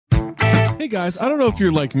Hey guys, I don't know if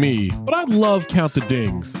you're like me, but I love Count the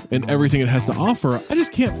Dings and everything it has to offer. I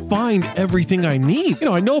just can't find everything I need.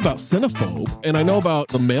 I know about Cinephobe, and I know about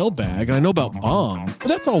the mailbag, and I know about Bomb, but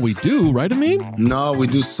that's all we do, right, Amin? No, we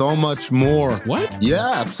do so much more. What?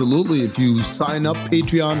 Yeah, absolutely. If you sign up,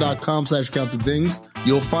 patreon.com/countthedings,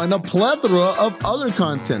 you'll find a plethora of other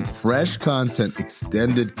content, fresh content,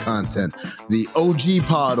 extended content, the OG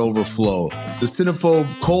pod overflow, the Cinephobe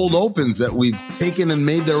cold opens that we've taken and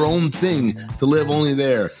made their own thing to live only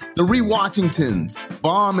there, the Rewatchingtons,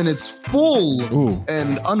 Bomb in its full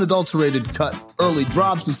and unadulterated cut, early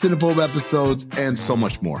drops of Cinephobe episodes, and so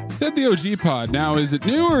much more. Said the OG pod. Now, is it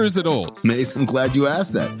new or is it old? Mace, I'm glad you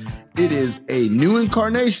asked that. It is a new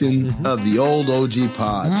incarnation of the old OG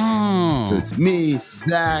pod. Oh. So it's me,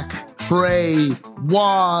 Zach, Trey,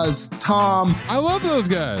 Waz, Tom. I love those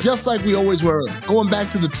guys. Just like we always were. Going back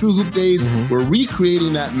to the True Hoop days, we're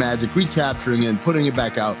recreating that magic, recapturing it, and putting it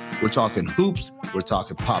back out. We're talking hoops, we're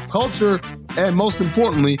talking pop culture, and most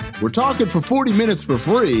importantly, we're talking for 40 minutes for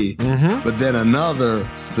free, but then another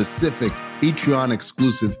specific Patreon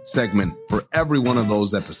exclusive segment for every one of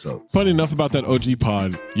those episodes. Funny enough about that OG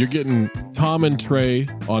pod, you're getting Tom and Trey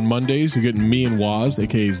on Mondays. You're getting me and Waz,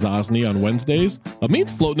 aka Zosny, on Wednesdays.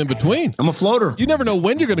 Amin's floating in between. I'm a floater. You never know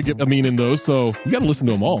when you're going to get Amin in those, so you got to listen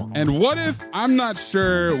to them all. And what if I'm not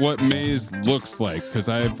sure what Mayes looks like? Because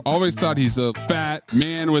I've always thought he's a fat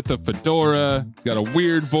man with a fedora. He's got a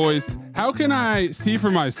weird voice. How can I see for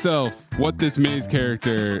myself what this Mayes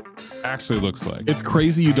character actually looks like? It's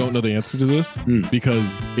crazy you don't know the answer to this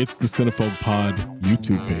because it's the Cinephobe Pod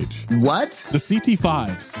YouTube page. What? The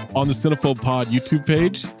CT5s on the Cinephobe Pod YouTube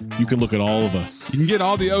page, you can look at all of us. You can get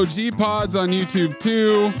all the OG pods on YouTube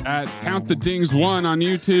too, at Count the Dings 1 on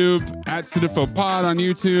YouTube, at Cinephobe Pod on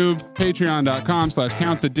YouTube,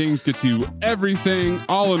 patreon.com/Count the Dings gets you everything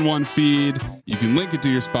all in one feed. You can link it to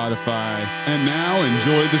your Spotify. And now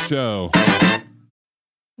enjoy the show.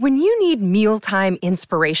 When you need mealtime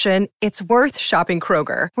inspiration, it's worth shopping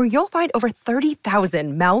Kroger, where you'll find over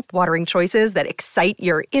 30,000 mouth-watering choices that excite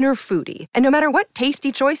your inner foodie. And no matter what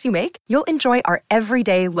tasty choice you make, you'll enjoy our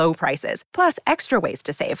everyday low prices, plus extra ways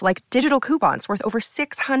to save, like digital coupons worth over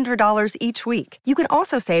 $600 each week. You can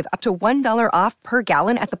also save up to $1 off per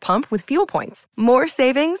gallon at the pump with fuel points. More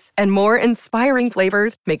savings and more inspiring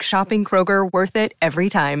flavors make shopping Kroger worth it every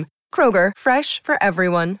time. Kroger, fresh for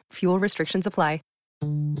everyone. Fuel restrictions apply.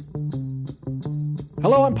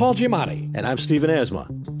 Hello, I'm Paul Giamatti. And I'm Stephen Asma.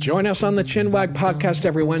 Join us on the Chinwag podcast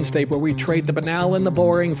every Wednesday, where we trade the banal and the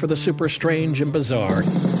boring for the super strange and bizarre.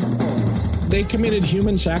 They committed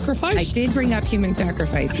human sacrifice? I did bring up human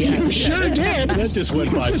sacrifice, yes. You sure did. That just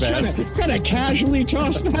went by fast. Kind of casually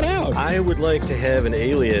tossed that out. I would like to have an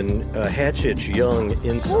alien hatch its young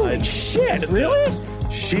inside. Holy shit, really?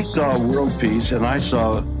 She saw world peace, and I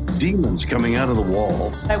saw demons coming out of the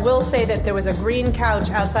wall. I will say that there was a green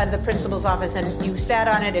couch outside of the principal's office, and you sat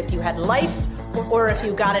on it if you had lice or if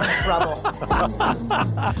you got into trouble.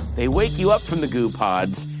 They wake you up from the goo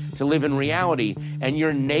pods to live in reality, and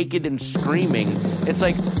you're naked and screaming. It's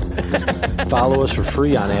like... Follow us for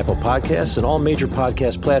free on Apple Podcasts and all major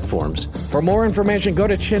podcast platforms. For more information, go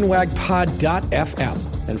to chinwagpod.fm.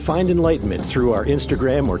 And find enlightenment through our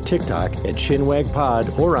Instagram or TikTok at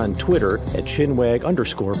ChinwagPod, or on Twitter at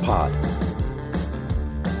Chinwag_pod.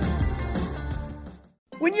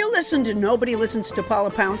 When you listen to Nobody Listens to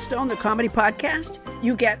Paula Poundstone, the comedy podcast,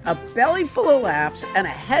 you get a belly full of laughs and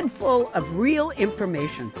a head full of real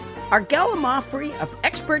information. Our gallimaufry of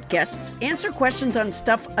expert guests answer questions on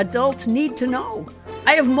stuff adults need to know.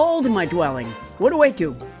 I have mold in my dwelling. What do I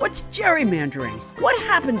do? What's gerrymandering? What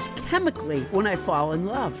happens chemically when I fall in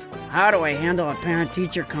love? How do I handle a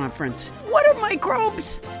parent-teacher conference? What are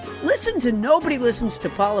microbes? Listen to Nobody Listens to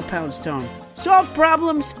Paula Poundstone. Solve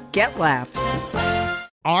problems, get laughs.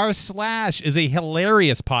 r/ is a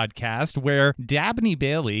hilarious podcast where Dabney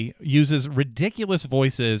Bailey uses ridiculous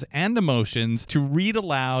voices and emotions to read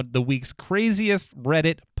aloud the week's craziest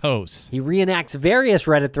Reddit posts. He reenacts various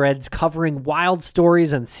Reddit threads covering wild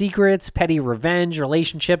stories and secrets, petty revenge,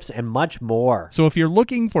 relationships, and much more. So if you're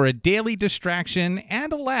looking for a daily distraction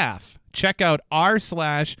and a laugh, check out r/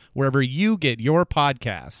 wherever you get your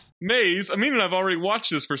podcasts. Mayes, Amin and I've already watched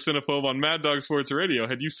this for Cinephobe on Mad Dog Sports Radio.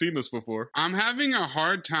 Had you seen this before? I'm having a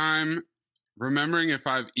hard time remembering if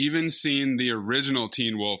I've even seen the original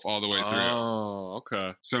Teen Wolf all the way through. Oh,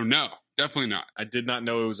 okay. So no, definitely not. I did not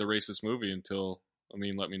know it was a racist movie until...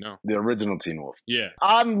 let me know. The original Teen Wolf. Yeah.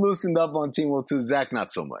 I'm loosened up on Teen Wolf 2. Zach, not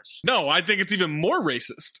so much. No, I think it's even more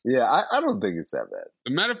racist. Yeah, I don't think it's that bad.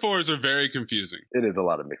 The metaphors are very confusing. It is a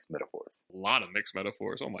lot of mixed metaphors. A lot of mixed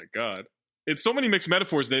metaphors. Oh my God. It's so many mixed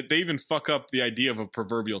metaphors that they even fuck up the idea of a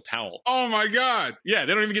proverbial towel. Oh my God. Yeah,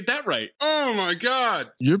 they don't even get that right. Oh my God.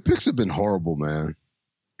 Your picks have been horrible, man.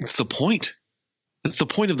 It's the point. It's the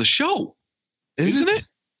point of the show. Isn't it?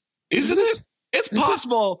 Isn't it? It's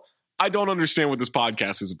possible. I don't understand what this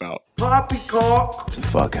podcast is about. Poppycock. It's a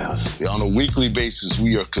fuck house. On a weekly basis,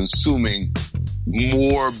 we are consuming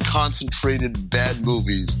more concentrated bad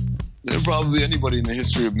movies than probably anybody in the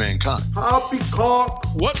history of mankind.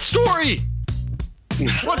 Poppycock. What story?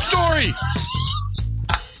 What story?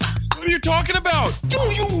 What are you talking about? Do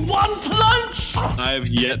you want lunch? I have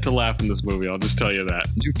yet to laugh in this movie. I'll just tell you that.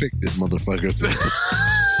 You picked it, motherfucker. So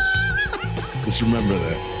just remember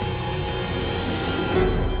that.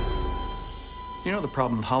 You know the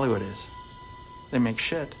problem with Hollywood is? They make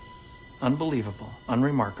shit. Unbelievable,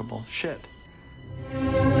 unremarkable shit.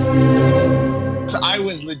 I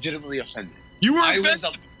was legitimately offended. You were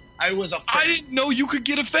offended? I was offended. I didn't know you could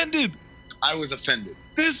get offended. I was offended.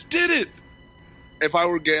 This did it. If I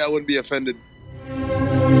were gay, I wouldn't be offended. They're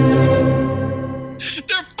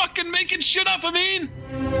fucking making shit up, Amin.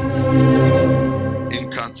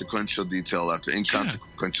 Inconsequential detail after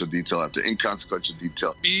inconsequential detail after inconsequential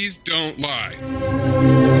detail. Bees don't lie.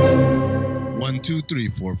 1, 2, 3,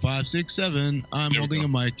 4, 5, 6, 7. I'm holding a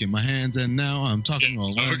mic in my hands, and now I'm talking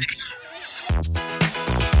all alone.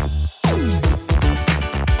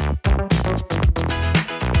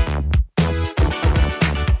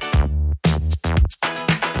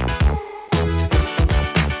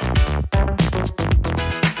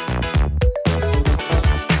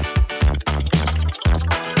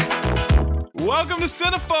 Welcome to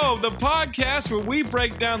Cinephobe, the podcast where we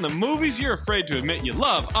break down the movies you're afraid to admit you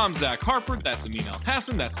love. I'm Zach Harper, that's Amin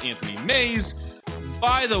Hassan, that's Anthony Mayes.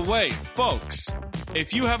 By the way, folks,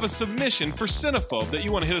 if you have a submission for Cinephobe that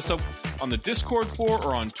you want to hit us up on the Discord for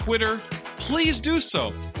or on Twitter, please do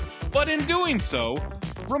so. But in doing so,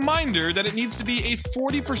 reminder that it needs to be a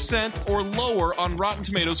 40% or lower on Rotten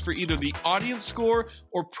Tomatoes for either the audience score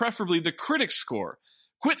or preferably the critic score.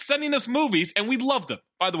 Quit sending us movies, and we love them.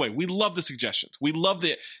 By the way, we love the suggestions. We love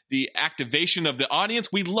the activation of the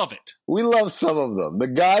audience. We love it. We love some of them. The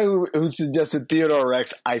guy who suggested Theodore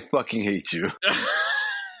Rex, I fucking hate you.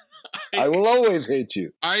 I will always hate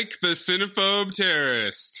you. Ike the Cinephobe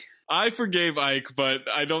terrorist. I forgave Ike, but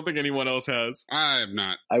I don't think anyone else has. I have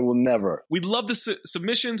not. I will never. We love the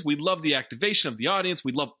submissions. We love the activation of the audience.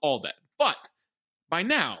 We love all that. But by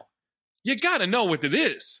now, you gotta know what it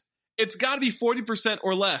is. It's got to be 40%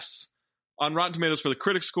 or less on Rotten Tomatoes for the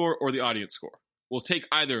critic score or the audience score. We'll take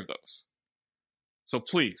either of those. So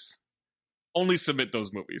please, only submit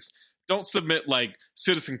those movies. Don't submit like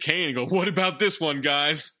Citizen Kane and go, what about this one,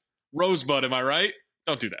 guys? Rosebud, am I right?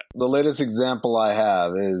 Don't do that. The latest example I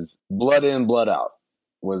have is Blood In, Blood Out.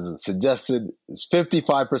 Was suggested, it's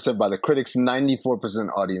 55% by the critics, 94%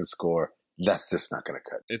 audience score. That's just not going to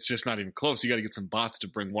cut. It's just not even close. You got to get some bots to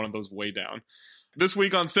bring one of those way down. This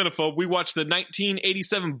week on Cinephobe, we watched the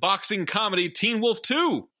 1987 boxing comedy Teen Wolf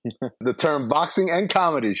 2. The term boxing and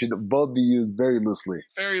comedy should both be used very loosely.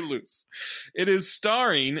 Very loose. It is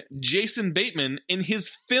starring Jason Bateman in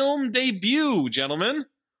his film debut, gentlemen.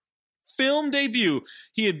 Film debut.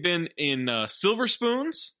 He had been in Silver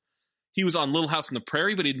Spoons. He was on Little House on the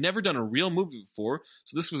Prairie, but he'd never done a real movie before,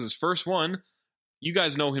 so this was his first one. You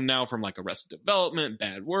guys know him now from like Arrested Development,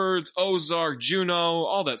 Bad Words, Ozark, Juno,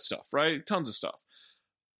 all that stuff, right? Tons of stuff.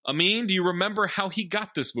 Amin, do you remember how he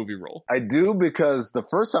got this movie role? I do, because the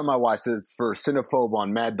first time I watched it for Cinephobe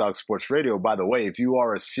on Mad Dog Sports Radio, by the way, if you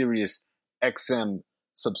are a Sirius XM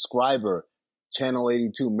subscriber, Channel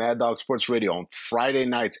 82 Mad Dog Sports Radio on Friday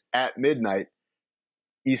nights at midnight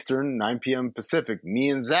Eastern, 9 p.m. Pacific, me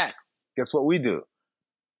and Zach, guess what we do?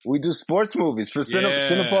 We do sports movies for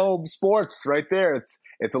Cinephobe Sports right there.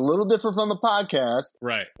 It's a little different from the podcast.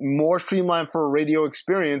 Right. More streamlined for a radio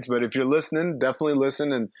experience, but if you're listening, definitely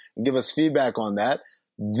listen and give us feedback on that.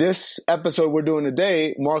 This episode we're doing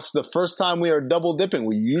today marks the first time we are double dipping.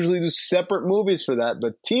 We usually do separate movies for that,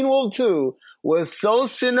 but Teen Wolf 2 was so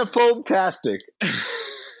Cinephobe-tastic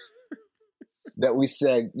that we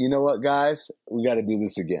said, you know what, guys? We got to do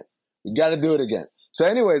this again. We got to do it again. So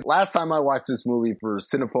anyways, last time I watched this movie for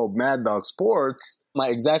Cinephobe Mad Dog Sports, my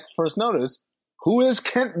exact first notice, who is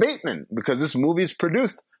Kent Bateman? Because this movie is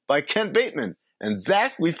produced by Kent Bateman. And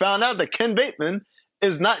Zach, we found out that Kent Bateman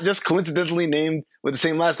is not just coincidentally named with the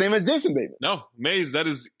same last name as Jason Bateman. No, Maze, that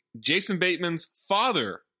is Jason Bateman's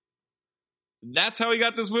father. That's how he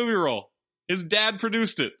got this movie role. His dad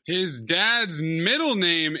produced it. His dad's middle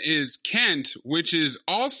name is Kent, which is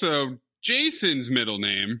also Jason's middle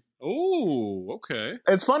name. Oh, okay.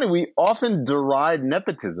 It's funny. We often deride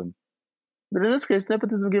nepotism, But in this case,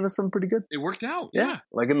 nepotism gave us something pretty good. It worked out. Yeah.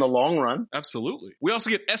 Like in the long run. Absolutely. We also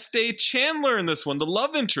get Estee Chandler in this one, the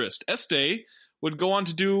love interest. Estee would go on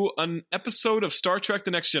to do an episode of Star Trek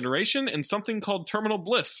The Next Generation and something called Terminal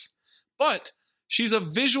Bliss. But she's a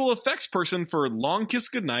visual effects person for Long Kiss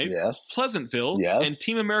Goodnight, Pleasantville, and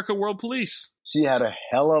Team America World Police. She had a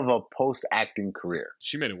hell of a post-acting career.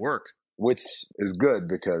 She made it work. Which is good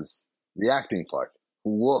because the acting part,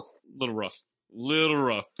 woof. Little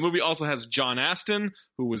rough. The movie also has John Astin,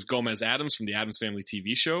 who was Gomez Addams from the Addams Family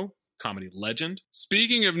TV show, comedy legend.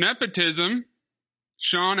 Speaking of nepotism,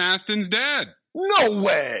 Sean Astin's dad. No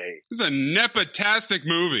way! This is a nepotastic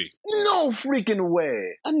movie. No freaking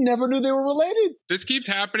way! I never knew they were related. This keeps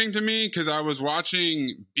happening to me because I was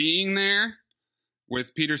watching Being There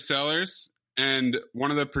with Peter Sellers, and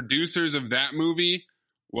one of the producers of that movie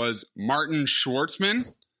was Martin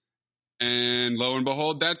Schwartzman. And lo and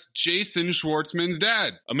behold, that's Jason Schwartzman's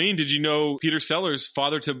dad. I mean, did you know Peter Sellers,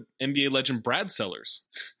 father to NBA legend Brad Sellers?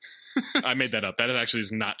 I made that up. That actually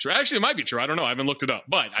is not true. Actually, it might be true. I don't know. I haven't looked it up,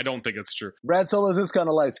 but I don't think it's true. Brad Sellers is kind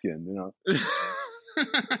of light-skinned, you know.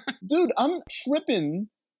 Dude, I'm tripping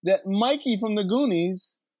that Mikey from the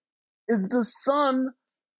Goonies is the son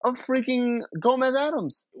of freaking Gomez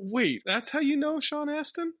Addams. Wait, that's how you know Sean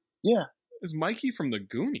Astin? Yeah. Is Mikey from the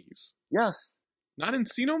Goonies? Yes. Not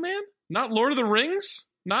Encino Man? Not Lord of the Rings?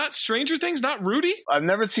 Not Stranger Things? Not Rudy? I've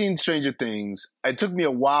never seen Stranger Things. It took me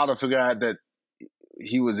a while to figure out that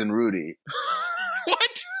he was in Rudy.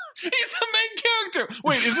 What? He's the main character.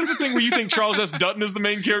 Wait, is this a thing where you think Charles S. Dutton is the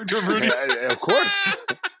main character of Rudy? Of course.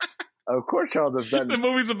 Of course Charles S. Dutton. The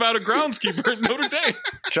movie's about a groundskeeper at Notre Dame.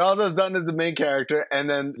 Charles S. Dutton is the main character, and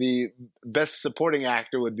then the best supporting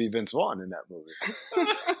actor would be Vince Vaughn in that movie.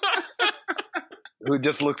 Who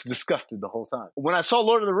just looks disgusted the whole time. When I saw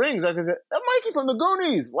Lord of the Rings, I said, that Mikey from the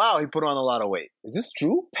Goonies. Wow, he put on a lot of weight. Is this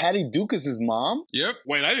true? Patty Duke is his mom? Yep.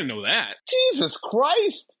 Wait, I didn't know that. Jesus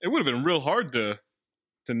Christ. It would have been real hard to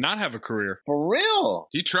not have a career. For real?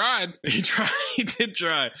 He tried. He did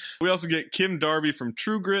try. We also get Kim Darby from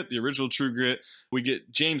True Grit, the original True Grit. We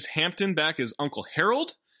get James Hampton back as Uncle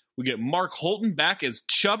Harold. We get Mark Holton back as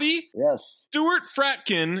Chubby. Yes. Stuart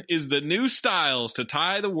Fratkin is the new Styles to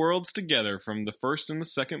tie the worlds together from the first and the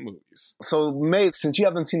second movies. So, mate, since you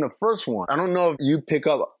haven't seen the first one, I don't know if you pick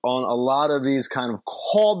up on a lot of these kind of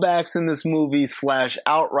callbacks in this movie /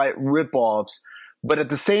 outright ripoffs, but at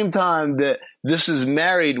the same time that this is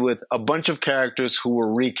married with a bunch of characters who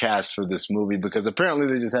were recast for this movie because apparently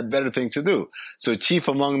they just had better things to do. So chief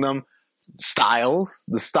among them, Styles.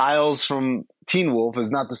 The Styles from Teen Wolf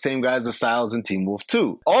is not the same guy as the Styles in Teen Wolf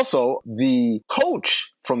 2. Also, the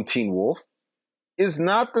coach from Teen Wolf is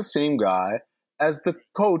not the same guy as the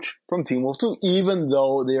coach from Teen Wolf 2, even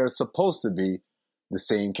though they are supposed to be the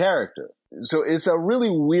same character. So it's a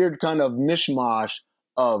really weird kind of mishmash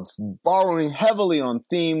of borrowing heavily on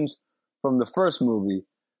themes from the first movie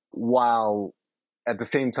while at the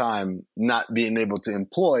same time not being able to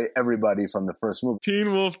employ everybody from the first movie.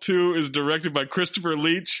 Teen Wolf 2 is directed by Christopher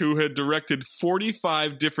Leach, who had directed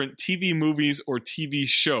 45 different TV movies or TV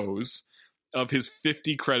shows of his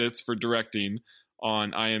 50 credits for directing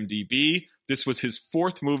on IMDb. This was his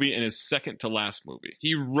fourth movie and his second to last movie.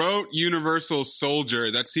 He wrote Universal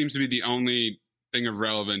Soldier. That seems to be the only thing of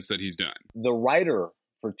relevance that he's done. The writer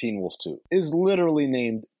for Teen Wolf 2 is literally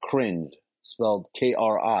named Cringe, spelled Kringe.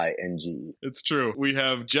 It's true. We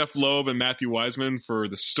have Jeff Loeb and Matthew Wiseman for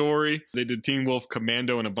the story. They did Teen Wolf,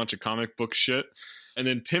 Commando, and a bunch of comic book shit. And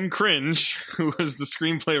then Tim Cringe, who was the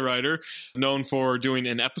screenplay writer, known for doing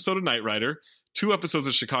an episode of Knight Rider, 2 episodes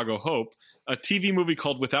of Chicago Hope, a TV movie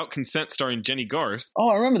called Without Consent starring Jenny Garth. Oh,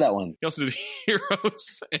 I remember that one. He also did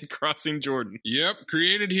Heroes and Crossing Jordan. Yep,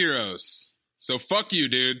 created Heroes. So fuck you,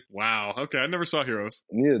 dude. Wow. Okay, I never saw Heroes.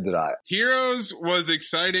 Neither did I. Heroes was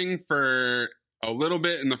exciting for a little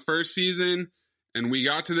bit in the first season, and we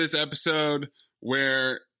got to this episode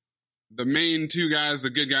where the main 2 guys,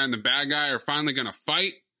 the good guy and the bad guy, are finally going to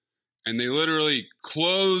fight, and they literally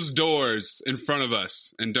close doors in front of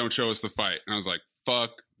us and don't show us the fight. And I was like,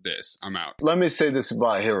 fuck this. I'm out. Let me say this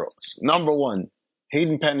about Heroes. Number 1,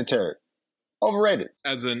 Hayden Panettiere. Overrated.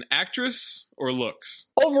 As an actress or looks?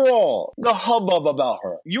 Overall, the hubbub about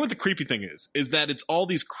her. You know what the creepy thing is that it's all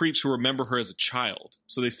these creeps who remember her as a child.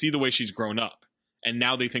 So they see the way she's grown up. And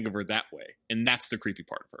now they think of her that way. And that's the creepy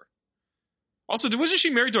part of her. Also, wasn't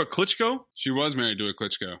she married to a Klitschko? She was married to a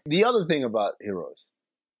Klitschko. The other thing about Heroes,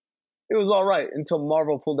 it was all right until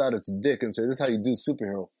Marvel pulled out its dick and said, this is how you do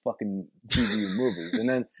superhero fucking TV movies. And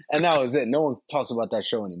that was it. No one talks about that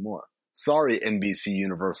show anymore. Sorry, NBC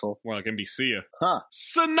Universal. More like NBC. Huh.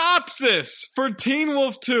 Synopsis for Teen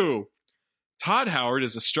Wolf 2. Todd Howard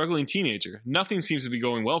is a struggling teenager. Nothing seems to be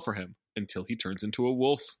going well for him until he turns into a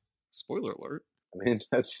wolf. Spoiler alert. I mean,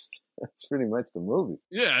 that's pretty much the movie.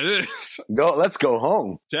 Yeah, it is. Let's go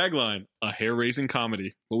home. Tagline, a hair-raising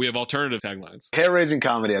comedy. But we have alternative taglines. Hair-raising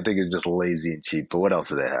comedy, I think, is just lazy and cheap. But what else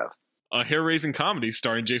do they have? A hair-raising comedy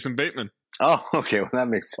starring Jason Bateman. Oh, okay. Well, that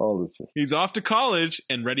makes all the sense. He's off to college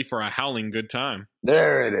and ready for a howling good time.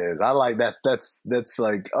 There it is. I like that. That's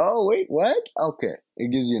like, oh, wait, what? Okay.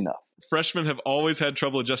 It gives you enough. Freshmen have always had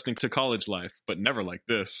trouble adjusting to college life, but never like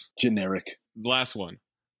this. Generic. Last one.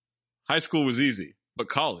 High school was easy, but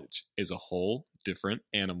college is a whole different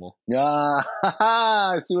animal.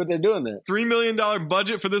 I see what they're doing there. $3 million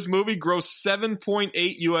budget for this movie, grossed $7.8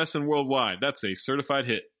 US and worldwide. That's a certified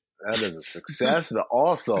hit. That is a success. But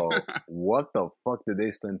also, what the fuck did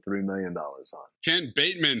they spend $3 million on? Kent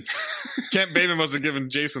Bateman. Kent Bateman must have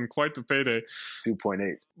given Jason quite the payday. 2.8.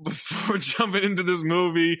 Before jumping into this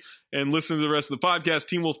movie and listening to the rest of the podcast,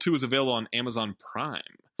 Teen Wolf 2 is available on Amazon Prime.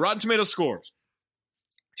 Rotten Tomatoes scores.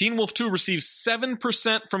 Teen Wolf 2 receives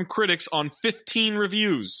 7% from critics on 15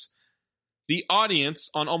 reviews. The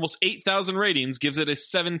audience, on almost 8,000 ratings, gives it a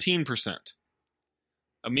 17%.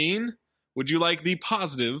 Amin, would you like the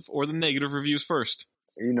positive or the negative reviews first?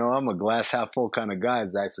 You know, I'm a glass half full kind of guy,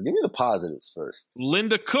 Zach, so give me the positives first.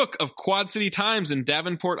 Linda Cook of Quad City Times in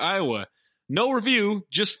Davenport, Iowa. No review,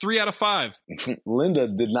 just 3 out of 5. Linda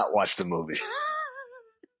did not watch the movie.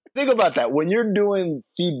 Think about that. When you're doing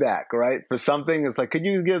feedback, right, for something, it's like, could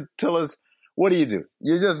you tell us, what do?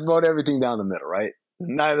 You just vote everything down the middle, right?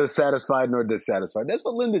 Neither satisfied nor dissatisfied. That's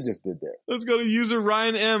what Linda just did there. Let's go to user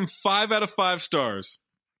Ryan M. 5 out of 5 stars.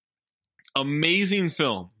 Amazing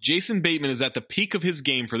film. Jason Bateman is at the peak of his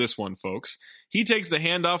game for this one, folks. He takes the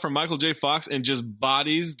handoff from Michael J. Fox and just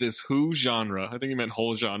bodies this Who genre. I think he meant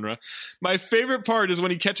whole genre. My favorite part is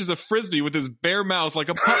when he catches a frisbee with his bare mouth like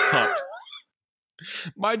a putt-putt.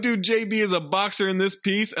 My dude JB is a boxer in this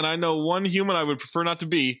piece, and I know one human I would prefer not to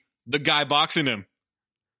be, the guy boxing him.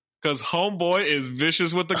 Because homeboy is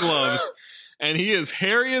vicious with the gloves, and he is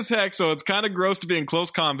hairy as heck, so it's kind of gross to be in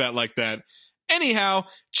close combat like that. Anyhow,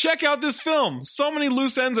 check out this film. So many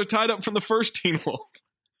loose ends are tied up from the first Teen Wolf.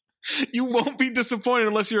 You won't be disappointed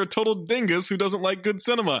unless you're a total dingus who doesn't like good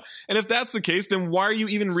cinema. And if that's the case, then why are you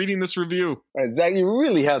even reading this review? All right, Zach, you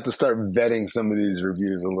really have to start vetting some of these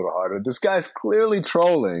reviews a little harder. This guy's clearly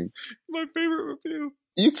trolling. My favorite review.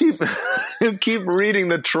 You keep reading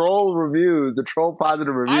the troll reviews, the troll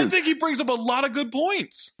positive reviews. I think he brings up a lot of good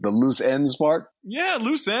points. The loose ends part? Yeah,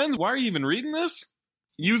 loose ends. Why are you even reading this?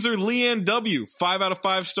 User Leanne W, 5 out of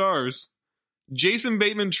 5 stars. Jason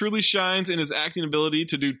Bateman truly shines in his acting ability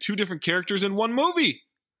to do 2 different characters in one movie.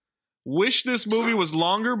 Wish this movie was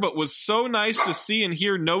longer, but was so nice to see and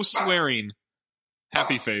hear no swearing.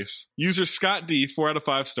 Happy face. User Scott D, 4 out of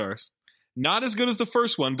 5 stars. Not as good as the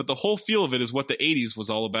first one, but the whole feel of it is what the 80s was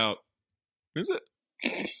all about. Is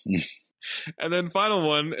it? And then final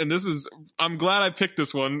one, and this is, I'm glad I picked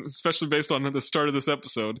this one, especially based on the start of this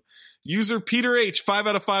episode. User Peter H, 5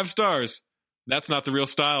 out of 5 stars. That's not the real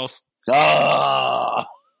Styles. Ah!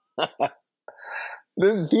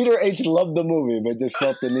 This Peter H loved the movie, but just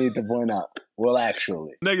felt the need to point out. Well,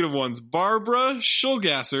 actually. Negative ones. Barbara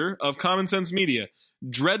Schulgasser of Common Sense Media.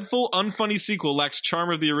 Dreadful, unfunny sequel lacks charm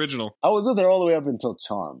of the original. I was with her all the way up until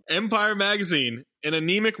charm. Empire Magazine. An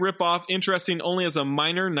anemic ripoff interesting only as a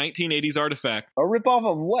minor 1980s artifact. A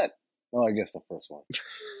ripoff of what? Oh, I guess the first one.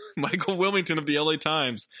 Michael Wilmington of the LA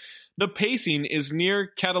Times. The pacing is near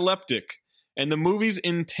cataleptic, and the movie's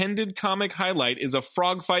intended comic highlight is a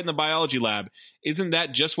frog fight in the biology lab. Isn't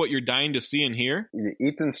that just what you're dying to see and hear? Did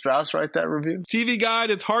Ethan Strauss write that review? TV Guide,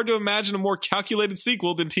 it's hard to imagine a more calculated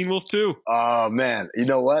sequel than Teen Wolf 2. Oh, man. You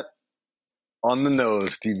know what? On the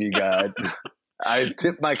nose, TV Guide. I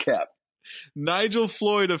tip my cap. Nigel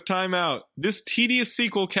Floyd of Time Out. This tedious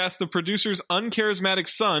sequel casts the producer's uncharismatic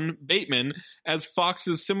son, Bateman, as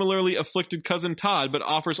Fox's similarly afflicted cousin Todd, but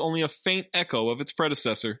offers only a faint echo of its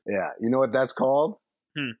predecessor. Yeah, you know what that's called?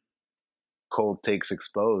 Cold Takes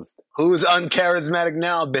Exposed. Who's uncharismatic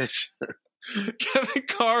now, bitch? Kevin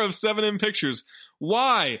Carr of 7M Pictures.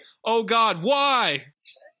 Why? Oh God, why?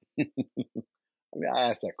 I mean, I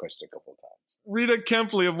asked that question a couple of times. Rita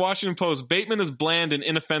Kempley of Washington Post. Bateman is bland and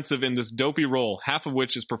inoffensive in this dopey role, half of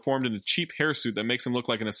which is performed in a cheap hairsuit that makes him look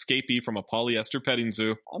like an escapee from a polyester petting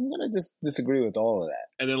zoo. I'm going to just disagree with all of that.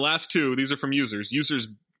 And then last 2, these are from users.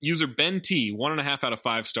 User Ben T, 1.5 out of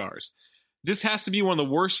 5 stars. This has to be one of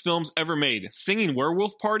the worst films ever made. Singing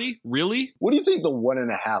Werewolf Party? Really? What do you think the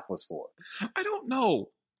 1.5 was for? I don't know.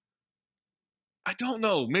 I don't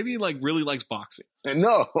know. Maybe he like really likes boxing.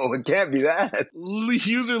 No, it can't be that.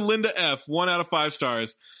 User Linda F, 1 out of 5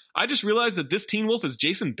 stars. I just realized that this Teen Wolf is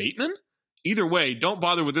Jason Bateman. Either way, don't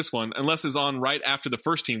bother with this one unless it's on right after the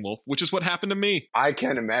first Teen Wolf, which is what happened to me. I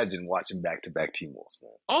can't imagine watching back-to-back Teen Wolves,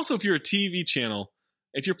 man. Also, if you're a TV channel,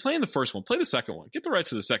 if you're playing the first one, play the second one. Get the rights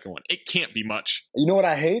to the second one. It can't be much. You know what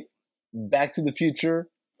I hate? Back to the Future,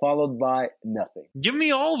 followed by nothing. Give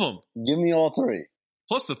me all of them. Give me all 3.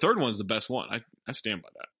 Plus, the third one's the best one. I stand by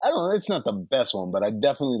that. I don't know. It's not the best one, but I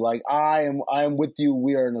definitely like. I am with you.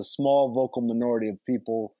 We are in a small vocal minority of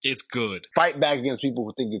people. It's good. Fight back against people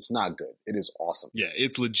who think it's not good. It is awesome. Yeah,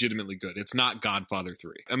 it's legitimately good. It's not Godfather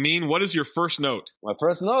 3. Amin, what is your first note? My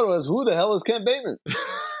first note was, who the hell is Kent Bateman?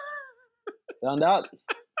 Found out.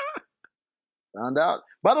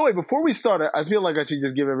 By the way, before we start, I feel like I should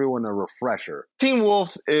just give everyone a refresher. Teen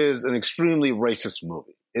Wolf is an extremely racist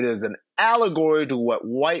movie. It is an allegory to what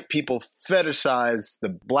white people fetishize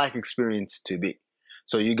the black experience to be.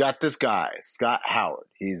 So you got this guy, Scott Howard.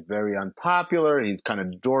 He's very unpopular. He's kind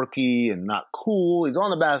of dorky and not cool. He's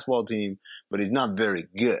on the basketball team, but he's not very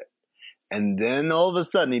good. And then all of a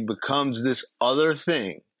sudden he becomes this other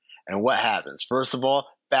thing. And what happens? First of all,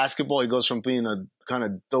 basketball, he goes from being a kind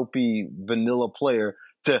of dopey vanilla player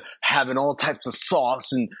to having all types of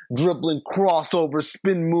sauce and dribbling crossover,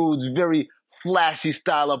 spin moves, very flashy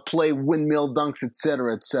style of play, windmill dunks,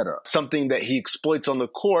 etc., etc. Something that he exploits on the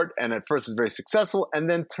court and at first is very successful and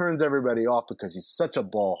then turns everybody off because he's such a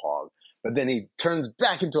ball hog. But then he turns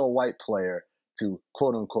back into a white player to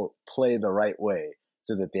quote unquote play the right way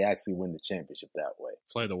so that they actually win the championship that way.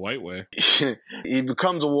 Play the white way. He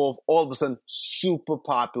becomes a wolf, all of a sudden super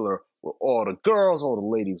popular with all the girls, all the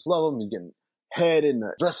ladies love him. He's getting head in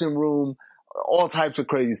the dressing room, all types of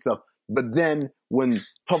crazy stuff. But then when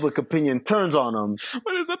public opinion turns on him...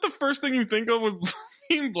 But is that the first thing you think of with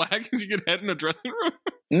being black is you get head in a dressing room?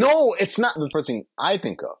 No, it's not the first thing I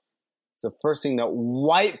think of. It's the first thing that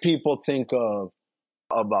white people think of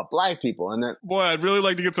about black people. And then, boy, I'd really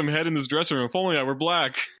like to get some head in this dressing room. If only I were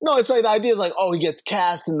black. No, it's like the idea is like, oh, he gets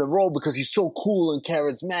cast in the role because he's so cool and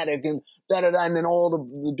charismatic and da-da-da, and then all the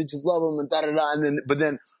bitches love him and da-da-da. And then, but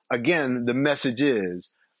then again, the message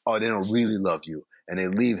is, oh, they don't really love you. And they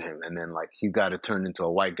leave him, and then like he got to turn into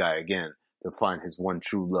a white guy again to find his one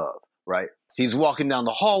true love, right? He's walking down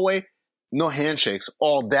the hallway, no handshakes,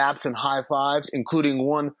 all daps and high fives, including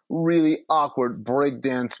one really awkward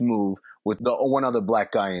breakdance move with the one other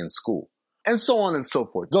black guy in school, and so on and so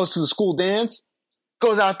forth. Goes to the school dance,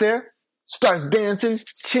 goes out there, starts dancing,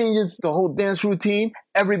 changes the whole dance routine.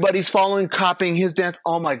 Everybody's following, copying his dance.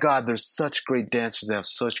 Oh my God, they're such great dancers. They have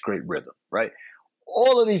such great rhythm, right?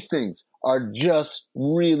 All of these things are just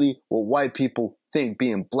really what white people think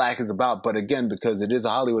being black is about. But again, because it is a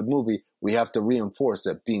Hollywood movie, we have to reinforce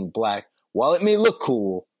that being black, while it may look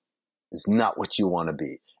cool, is not what you want to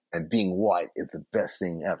be. And being white is the best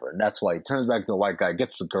thing ever. And that's why he turns back to a white guy,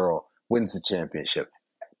 gets the girl, wins the championship,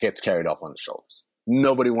 gets carried off on the shoulders.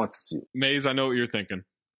 Nobody wants to see it. Maze, I know what you're thinking.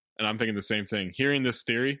 And I'm thinking the same thing. Hearing this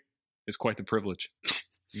theory is quite the privilege.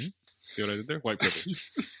 See what I did there? White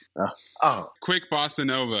privilege. Quick Bossa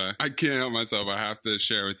Nova. I can't help myself. I have to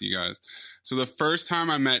share with you guys. So the first time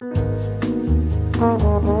I met...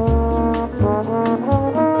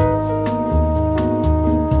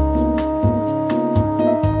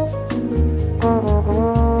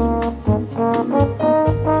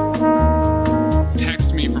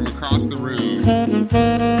 Text me from across the room.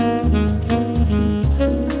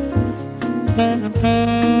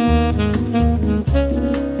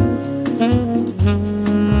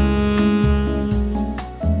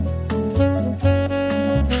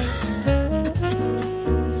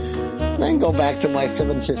 Then go back to my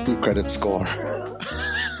 750 credit score.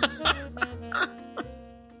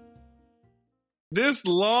 This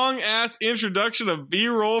long-ass introduction of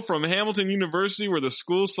B-roll from Hamilton University where the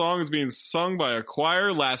school song is being sung by a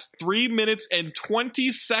choir lasts 3 minutes and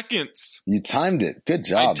 20 seconds. You timed it. Good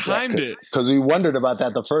job. I timed it. Because we wondered about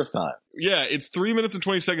that the first time. Yeah, it's 3 minutes and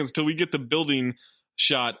 20 seconds till we get the building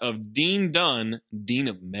shot of Dean Dunn, Dean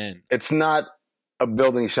of Men. It's not a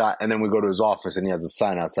building shot and then we go to his office and he has a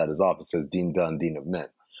sign outside his office that says Dean Dunn, Dean of Men.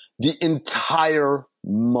 The entire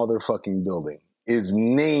motherfucking building is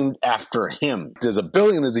named after him. There's a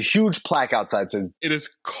building, there's a huge plaque outside that says... It is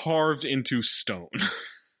carved into stone.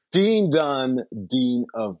 Dean Dunn, Dean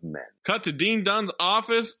of Men. Cut to Dean Dunn's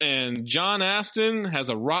office, and John Aston has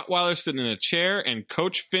a Rottweiler sitting in a chair, and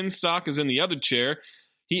Coach Finstock is in the other chair.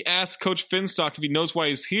 He asks Coach Finstock if he knows why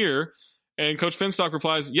he's here, and Coach Finstock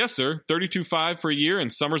replies, yes, sir, $32,500 per year,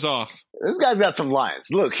 and summer's off. This guy's got some lines.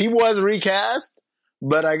 Look, he was recast,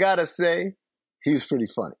 but I gotta say, He was pretty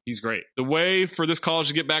funny. He's great. The way for this college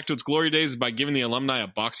to get back to its glory days is by giving the alumni a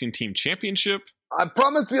boxing team championship. I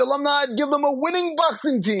promised the alumni I'd give them a winning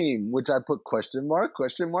boxing team, which I put question mark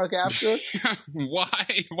after.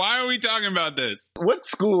 Why are we talking about this? What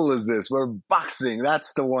school is this where boxing,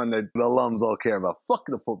 that's the one that the alums all care about? Fuck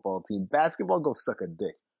the football team. Basketball, go suck a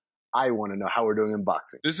dick. I want to know how we're doing in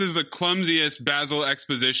boxing. This is the clumsiest Basil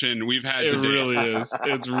exposition we've had today. It really is.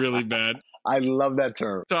 It's really bad. I love that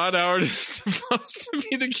term. Todd Howard is supposed to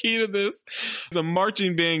be the key to this. He's a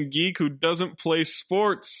marching band geek who doesn't play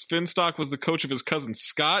sports. Finstock was the coach of his cousin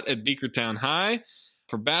Scott at Beakertown High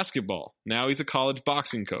for basketball. Now he's a college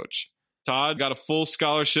boxing coach. Todd got a full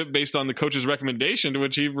scholarship based on the coach's recommendation, to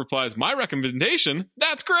which he replies, "My recommendation?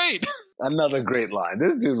 That's great." Another great line.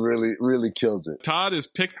 This dude really, really kills it. Todd is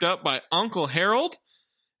picked up by Uncle Harold.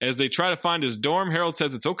 As they try to find his dorm, Harold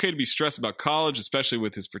says it's okay to be stressed about college, especially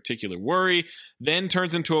with his particular worry, then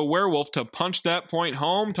turns into a werewolf to punch that point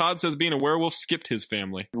home. Todd says being a werewolf skipped his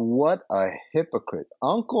family. What a hypocrite.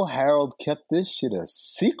 Uncle Harold kept this shit a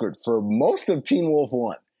secret for most of Teen Wolf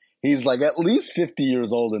 1. He's like at least 50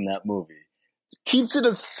 years old in that movie. Keeps it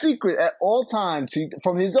a secret at all times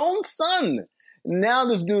from his own son. Now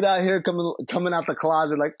this dude out here coming out the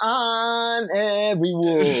closet like, I'm every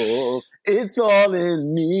wolf. It's all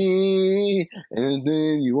in me. And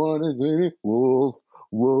then you want to be wolf,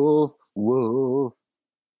 wolf, wolf.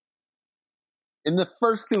 In the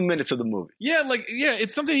first 2 minutes of the movie. Yeah,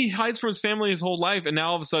 it's something he hides from his family his whole life. And now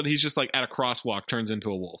all of a sudden he's just like at a crosswalk, turns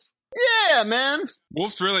into a wolf. Yeah, man.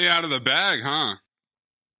 Wolf's really out of the bag, huh?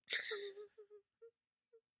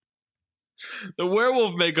 The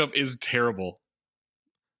werewolf makeup is terrible.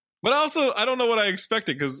 But also, I don't know what I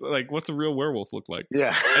expected, because, what's a real werewolf look like?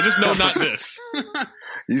 Yeah. I just know not this.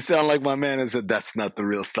 You sound like my man who said, that's not the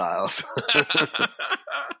real Styles.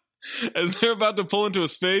 As they're about to pull into a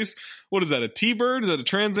space, what is that, a T-Bird? Is that a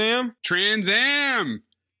Trans Am? Trans Am!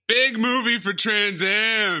 Big movie for Trans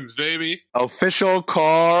Ams, baby. Official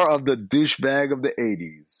car of the douchebag of the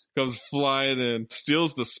 80s. Comes flying in,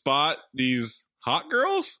 steals the spot. These hot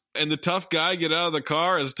girls and the tough guy get out of the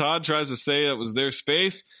car as Todd tries to say that was their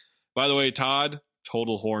space. By the way, Todd,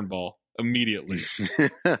 total hornball immediately.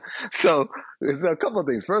 So it's a couple of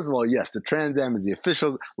things. First of all, yes, the Trans Am is the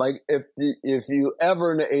official. If you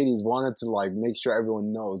ever in the 80s wanted to make sure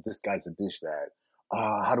everyone knows this guy's a douchebag.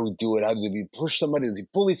 How do we do it? How do we push somebody? Does he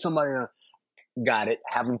bully somebody? Got it.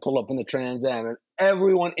 Have him pull up in the Trans Am, and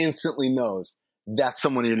everyone instantly knows that's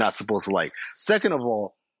someone you're not supposed to like. Second of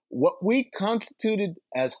all, what we constituted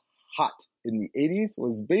as hot in the 80s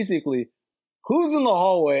was basically who's in the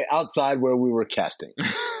hallway outside where we were casting.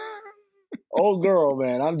 Old girl,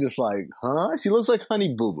 man. I'm just like, huh? She looks like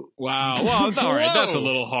Honey Boo Boo. Wow. Well, all right. That's a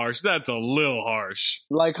little harsh.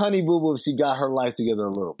 Like Honey Boo Boo if she got her life together a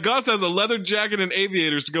little. Gus has a leather jacket and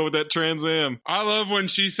aviators to go with that Trans Am. I love when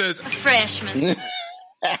she says, freshman.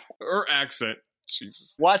 Her accent.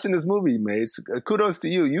 Jesus. Watching this movie, mates, kudos to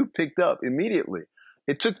you. You picked up immediately.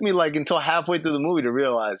 It took me until halfway through the movie to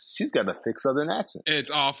realize she's got a thick Southern accent. It's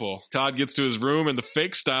awful. Todd gets to his room and the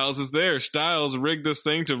fake Styles is there. Styles rigged this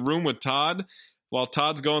thing to room with Todd. While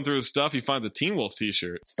Todd's going through his stuff, he finds a Teen Wolf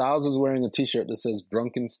t-shirt. Styles is wearing a t-shirt that says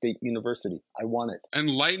Drunken State University. I want it. And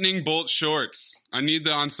lightning bolt shorts. I need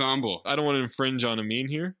the ensemble. I don't want to infringe on Amin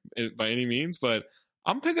here by any means, but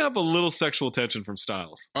I'm picking up a little sexual tension from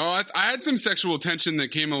Styles. Oh, I had some sexual tension that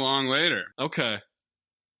came along later. Okay.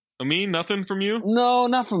 Amin, nothing from you? No,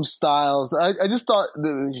 not from Styles. I just thought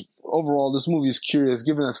overall this movie is curious,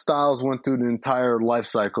 given that Styles went through the entire life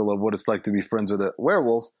cycle of what it's like to be friends with a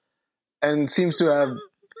werewolf and seems to have,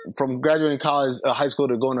 from graduating high school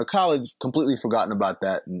to going to college, completely forgotten about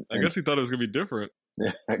that. I guess he thought it was going to be different.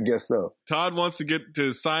 Yeah, I guess so. Todd wants to get to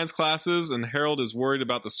his science classes, and Harold is worried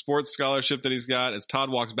about the sports scholarship that he's got. As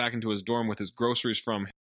Todd walks back into his dorm with his groceries from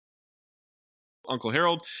Uncle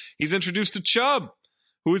Harold, he's introduced to Chubb,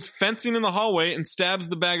 who is fencing in the hallway and stabs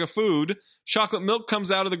the bag of food. Chocolate milk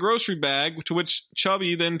comes out of the grocery bag, to which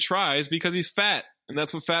Chubby then tries because he's fat, and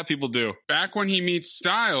that's what fat people do. Back when he meets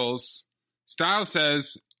Styles, Styles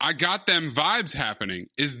says, I got them vibes happening.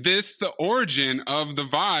 Is this the origin of the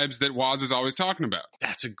vibes that Woz is always talking about?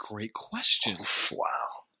 That's a great question. Wow.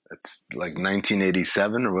 That's like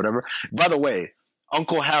 1987 or whatever. By the way,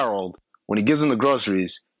 Uncle Harold, when he gives him the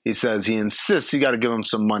groceries, he says he insists he got to give him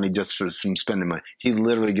some money just for some spending money. He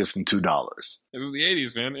literally gives him $2. It was the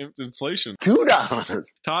 80s, man. Inflation. $2.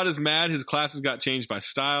 Todd is mad. His classes got changed by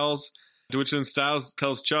Styles, to which then Styles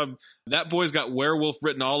tells Chubb, that boy's got werewolf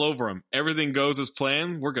written all over him. Everything goes as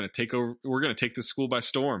planned. We're going to take this school by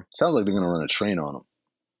storm. Sounds like they're going to run a train on him.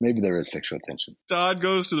 Maybe there is sexual tension. Todd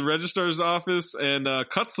goes to the registrar's office and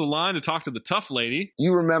cuts the line to talk to the tough lady.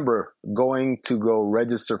 You remember going to go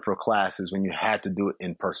register for classes when you had to do it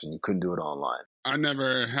in person. You couldn't do it online. I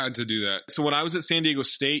never had to do that. So when I was at San Diego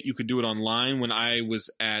State, you could do it online. When I was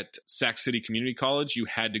at Sac City Community College, you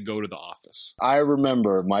had to go to the office. I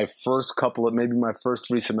remember my first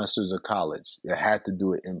 3 semesters of college, you had to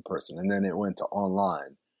do it in person. And then it went to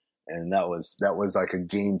online. And that was like a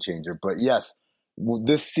game changer. But yes,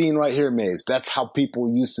 this scene right here, Mayes, that's how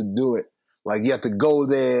people used to do it. Like you have to go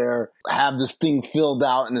there, have this thing filled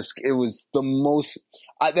out. And it was the most,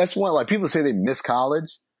 that's one, like people say they miss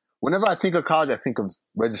college. Whenever I think of college, I think of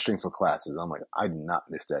registering for classes. I'm like, I do not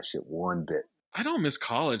miss that shit one bit. I don't miss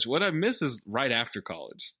college. What I miss is right after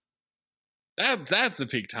college. That's the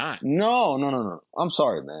peak time. No. I'm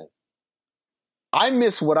sorry, man. I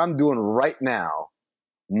miss what I'm doing right now,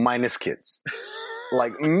 minus kids.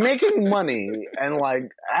 Like making money and like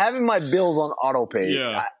having my bills on auto pay.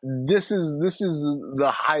 Yeah. This is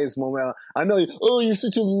the highest moment. I know you're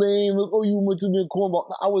such a lame. You went to be a cornball.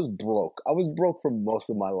 I was broke. I was broke for most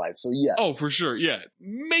of my life. So yes. Oh, for sure. Yeah.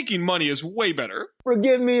 Making money is way better.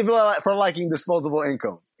 Forgive me for liking disposable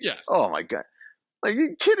income. Yes. Oh my God. Like,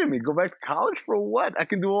 you're kidding me. Go back to college for what? I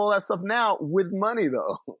can do all that stuff now with money,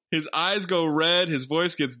 though. His eyes go red. His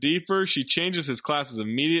voice gets deeper. She changes his classes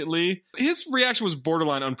immediately. His reaction was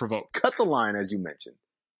borderline unprovoked. Cut the line, as you mentioned.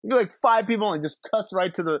 You get like 5 people and just cuts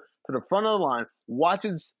right to the front of the line,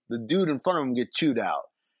 watches the dude in front of him get chewed out.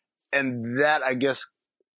 And that, I guess,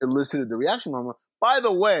 elicited the reaction from him. By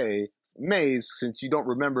the way, Mayes, since you don't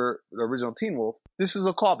remember the original Teen Wolf, this is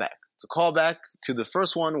a callback. It's a callback to the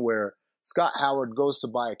first one where Scott Howard goes to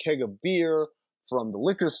buy a keg of beer from the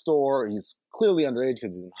liquor store. He's clearly underage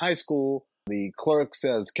because he's in high school. The clerk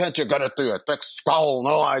says, "Can't you get it through a thick skull?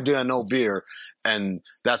 No idea, no beer." And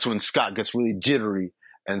that's when Scott gets really jittery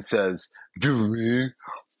and says, "Give me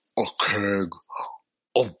a keg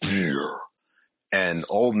of beer." And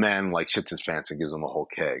old man like shits his pants and gives him a whole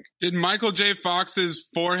keg. Did Michael J. Fox's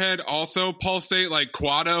forehead also pulsate like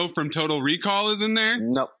Quado from Total Recall is in there?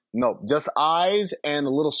 Nope, just eyes and a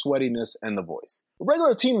little sweatiness and the voice.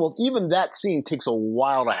 Regular Teen Wolf, even that scene takes a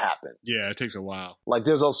while to happen. Yeah, it takes a while. Like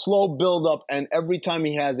there's a slow build up, and every time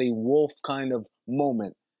he has a wolf kind of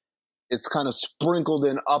moment, it's kind of sprinkled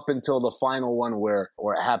in up until the final one where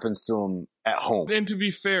it happens to him at home. And to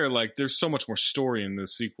be fair, like there's so much more story in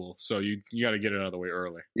this sequel, so you got to get it out of the way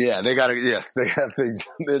early. Yeah, they have to.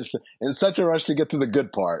 They're in such a rush to get to the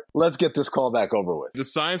good part. Let's get this call back over with. The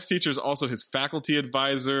science teacher is also his faculty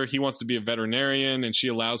advisor. He wants to be a veterinarian, and she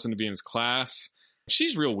allows him to be in his class.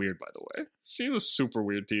 She's real weird, by the way. She's a super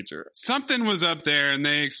weird teacher. Something was up there, and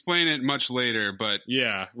they explain it much later. But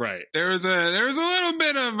yeah, right. There was a little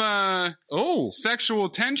bit of sexual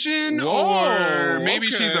tension, Whoa, or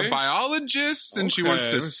maybe she's a biologist and she wants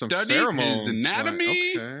to study his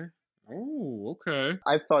anatomy. Okay. Oh, okay.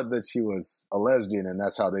 I thought that she was a lesbian, and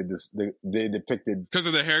that's how they depicted because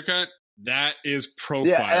of the haircut. That is profiling.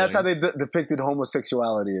 Yeah, that's how they depicted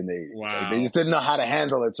homosexuality in the 80s. Wow. Like, they just didn't know how to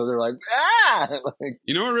handle it, so they're like, ah!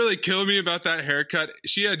 You know what really killed me about that haircut?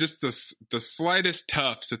 She had just the slightest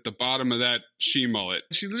tufts at the bottom of that she-mullet.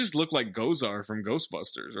 She just looked like Gozar from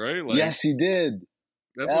Ghostbusters, right? Like, yes, she did.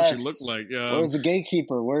 That's what she looked like. Where's the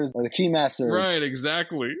gatekeeper? Or the keymaster? Right,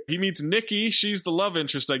 exactly. He meets Nikki. She's the love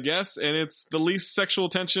interest, I guess, and it's the least sexual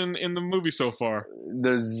tension in the movie so far.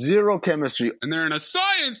 There's zero chemistry. And they're in a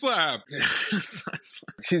science lab.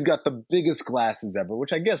 She's got the biggest glasses ever,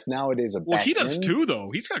 which I guess nowadays are bad. Well, he does too, though.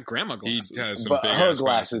 He's got grandma glasses. He has some but big her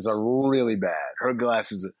glasses are really bad. Her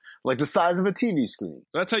glasses are like the size of a TV screen.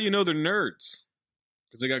 That's how you know they're nerds,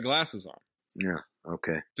 because they got glasses on. Yeah.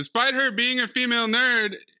 Okay. Despite her being a female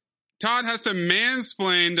nerd, Todd has to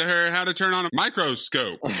mansplain to her how to turn on a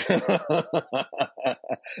microscope.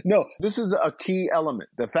 No, this is a key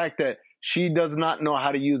element. The fact that she does not know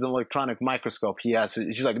how to use an electronic microscope.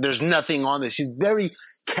 She's like, there's nothing on this. She's very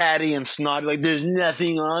catty and snotty. Like, there's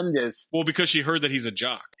nothing on this. Well, because she heard that he's a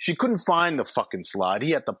jock. She couldn't find the fucking slide.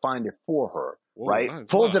 He had to find it for her. Whoa, right?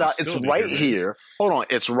 Pulls it out. It's right here. Hold on.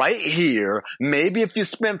 It's right here. Maybe if you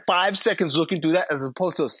spend 5 seconds looking through that as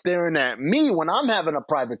opposed to staring at me when I'm having a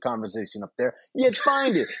private conversation up there, you'd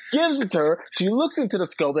find it. Gives it to her. She looks into the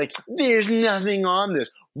scope like, there's nothing on this.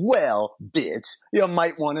 Well, bitch, you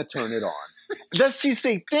might want to turn it on. Does she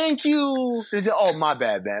say thank you? She say, oh, my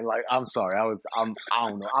bad, man. Like, I'm sorry. I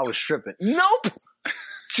don't know. I was tripping. Nope.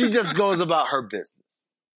 She just goes about her business.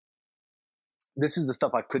 This is the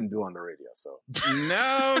stuff I couldn't do on the radio, so.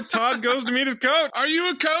 Now Todd goes to meet his coach. Are you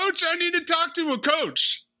a coach? I need to talk to a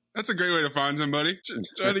coach. That's a great way to find somebody.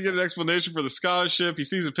 Trying to get an explanation for the scholarship. He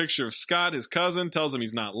sees a picture of Scott, his cousin, tells him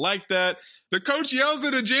he's not like that. The coach yells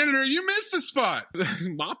at a janitor, "You missed a spot."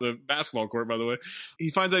 Mop the basketball court, by the way.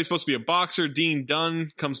 He finds out he's supposed to be a boxer. Dean Dunn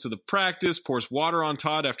comes to the practice, pours water on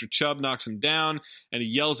Todd after Chubb knocks him down, and he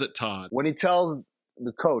yells at Todd. When he tells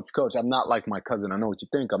the coach, I'm not like my cousin. I know what you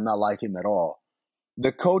think. I'm not like him at all.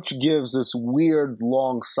 The coach gives this weird,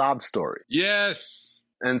 long sob story. Yes.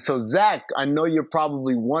 And so, Zach, I know you're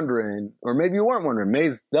probably wondering, or maybe you weren't wondering,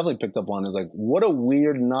 Mayes definitely picked up on it, like, what a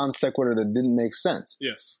weird non sequitur that didn't make sense.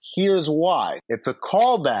 Yes. Here's why. It's a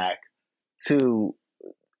callback to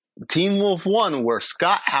Teen Wolf 1, where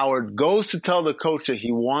Scott Howard goes to tell the coach that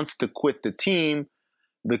he wants to quit the team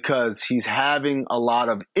because he's having a lot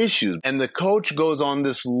of issues. And the coach goes on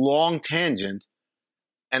this long tangent,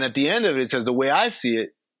 and at the end of it, it says, the way I see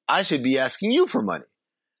it, I should be asking you for money.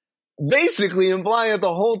 Basically implying that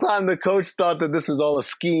the whole time the coach thought that this was all a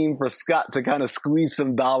scheme for Scott to kind of squeeze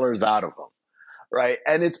some dollars out of him, right?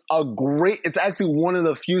 And it's actually one of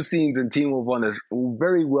the few scenes in Teen Wolf 1 that's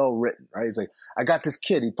very well written, right? He's like, I got this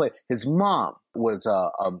kid, his mom was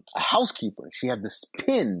a housekeeper. She had this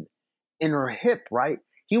pin in her hip, right?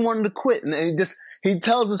 He wanted to quit. And he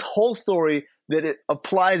tells this whole story that it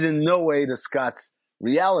applies in no way to Scott's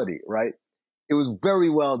reality, right? It was very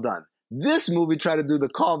well done. This movie tried to do the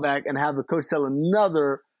callback and have the coach tell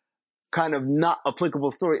another kind of not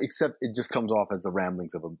applicable story, except it just comes off as the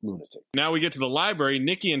ramblings of a lunatic. Now we get to the library.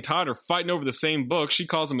 Nikki and Todd are fighting over the same book. She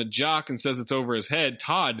calls him a jock and says it's over his head.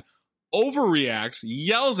 Todd overreacts,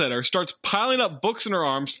 yells at her, starts piling up books in her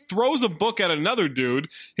arms, throws a book at another dude.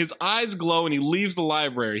 His eyes glow and he leaves the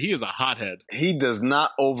library. He is a hothead. He does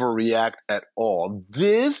not overreact at all.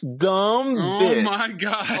 This dumb bitch. Oh my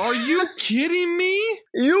God. Are you kidding me?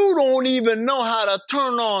 You don't even know how to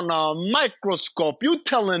turn on a microscope. You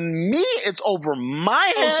telling me it's over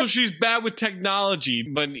my head? Oh, so she's bad with technology,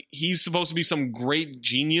 but he's supposed to be some great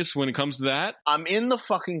genius when it comes to that? I'm in the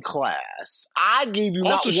fucking class. I gave you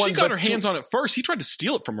also, not one, she got her hands on it first. He tried to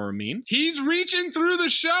steal it from her, Amin. He's reaching through the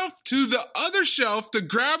shelf to the other shelf to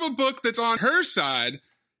grab a book that's on her side.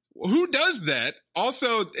 Who does that?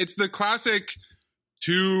 Also, it's the classic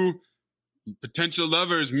two potential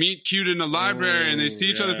lovers meet cute in the library and they see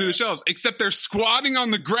each other through the shelves, except they're squatting on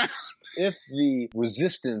the ground. If the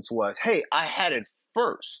resistance was, hey, I had it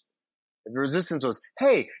first. If the resistance was,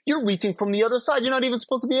 hey, you're reaching from the other side. You're not even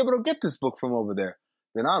supposed to be able to get this book from over there.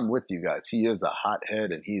 Then I'm with you guys. He is a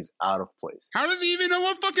hothead and he's out of place. How does he even know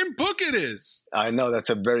what fucking book it is? I know that's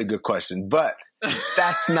a very good question, but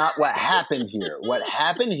that's not what happened here. What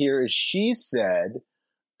happened here is she said,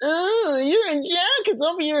 oh, you're a jack. It's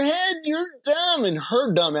over your head. You're dumb. And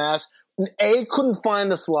her dumb ass, A, couldn't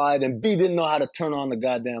find the slide, and B, didn't know how to turn on the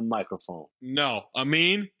goddamn microphone. No,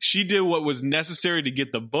 she did what was necessary to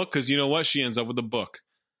get the book, because you know what? She ends up with the book.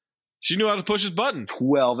 She knew how to push his button.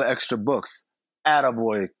 12 extra books.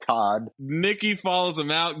 Attaboy, Todd. Nikki follows him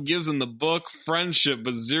out, gives him the book. Friendship,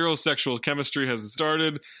 but zero sexual chemistry has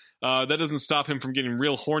started. That doesn't stop him from getting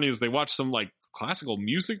real horny as they watch some, classical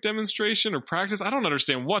music demonstration or practice. I don't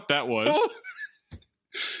understand what that was.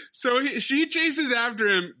 So she chases after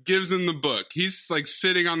him, gives him the book. He's,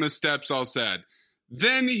 sitting on the steps all sad.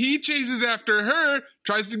 Then he chases after her,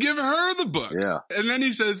 tries to give her the book. Yeah. And then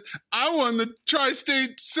he says, I won the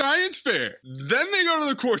Tri-State Science Fair. Then they go to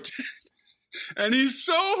the quartet. And he's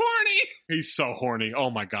so horny. He's so horny. Oh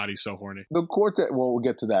my God, he's so horny. The quartet, well, we'll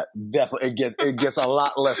get to that. Definitely, it gets a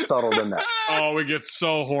lot less subtle than that. Oh, it gets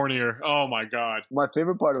so hornier. Oh my God. My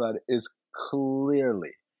favorite part about it is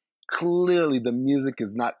clearly the music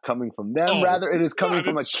is not coming from them. Rather, it is coming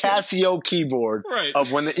from a Casio keyboard. Right.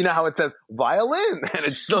 Of when, you know how it says violin, and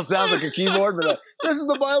it still sounds like a keyboard, but this is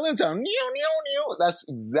the violin sound. That's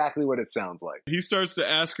exactly what it sounds like. He starts to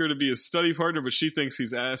ask her to be a study partner, but she thinks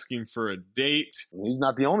he's asking for a date. He's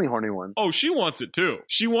not the only horny one. Oh, she wants it too.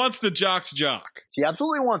 She wants the jock's jock. She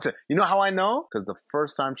absolutely wants it. You know how I know? Because the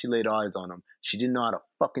first time she laid eyes on him, she didn't know how to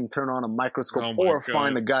fucking turn on a microscope or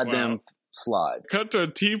find the goddamn slide. Cut to a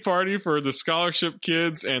tea party for the scholarship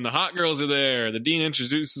kids, and the hot girls are there. The dean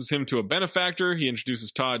introduces him to a benefactor. He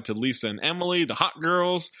introduces Todd to Lisa and Emily, the hot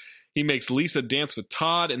girls. He makes Lisa dance with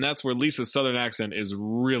Todd, and that's where Lisa's southern accent is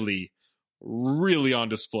really, really on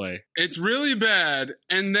display. It's really bad,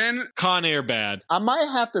 and then Con Air bad. I might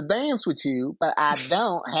have to dance with you, but I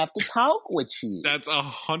don't have to talk with you. That's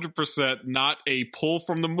 100% not a pull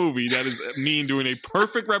from the movie. That is me doing a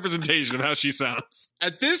perfect representation of how she sounds.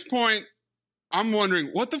 At this point, I'm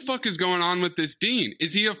wondering, what the fuck is going on with this dean?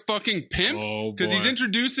 Is he a fucking pimp? Oh, because he's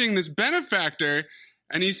introducing this benefactor,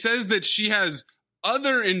 and he says that she has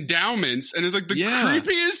other endowments, and it's the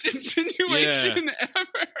creepiest insinuation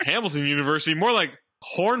ever. Hamilton University, more like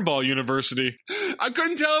Hornball University. I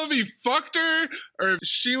couldn't tell if he fucked her or if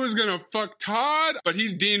she was going to fuck Todd, but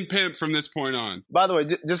he's Dean Pimp from this point on. By the way,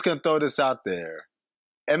 just going to throw this out there.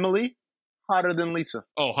 Emily, hotter than Lisa.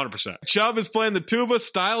 Oh, 100%. Chubb is playing the tuba.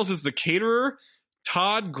 Styles is the caterer.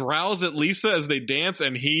 Todd growls at Lisa as they dance,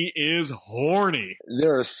 and he is horny.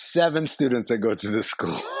 There are 7 students that go to this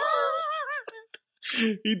school.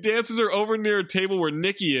 He dances her over near a table where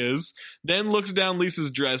Nikki is, then looks down Lisa's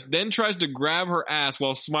dress, then tries to grab her ass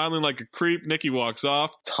while smiling like a creep. Nikki walks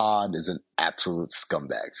off. Todd is an absolute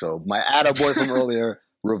scumbag. So my attaboy from earlier,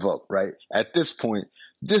 revoked, right? At this point,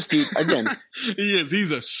 this dude, again. He is.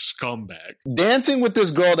 He's a scumbag. Dancing with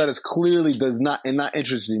this girl that is clearly not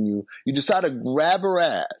interested in you. You decide to grab her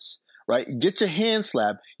ass. Right? Get your hand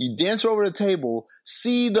slapped. You dance her over the table.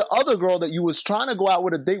 See the other girl that you was trying to go out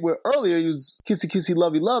with a date with earlier. You was kissy, kissy,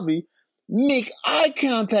 lovey, lovey. Make eye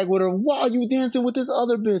contact with her while you dancing with this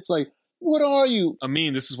other bitch. Like, what are you? I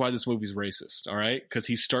mean, this is why this movie's racist, all right? Because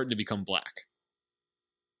he's starting to become black.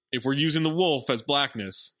 If we're using the wolf as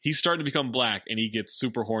blackness, he's starting to become black, and he gets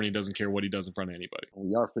super horny, doesn't care what he does in front of anybody.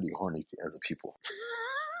 We are pretty horny as a people.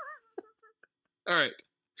 All right.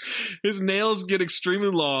 His nails get extremely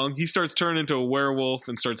long. He starts turning into a werewolf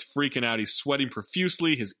and starts freaking out. He's sweating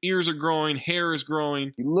profusely. His ears are growing. Hair is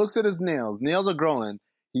growing. He looks at his nails. Nails are growing.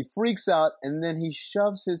 He freaks out, and then he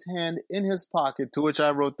shoves his hand in his pocket, to which I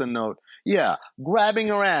wrote the note. Yeah, grabbing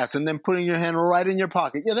her ass and then putting your hand right in your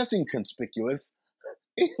pocket. Yeah, that's inconspicuous.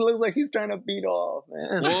 He looks like he's trying to beat off,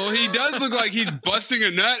 man. Well, he does look like he's busting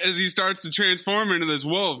a nut as he starts to transform into this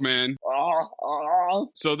wolf, man.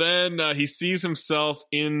 So then he sees himself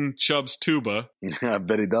in Chubb's tuba. I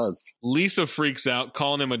bet he does. Lisa freaks out,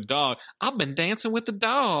 calling him a dog. I've been dancing with the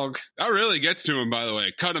dog. That really gets to him, by the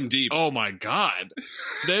way. Cut him deep. Oh, my God.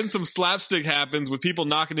 Then some slapstick happens with people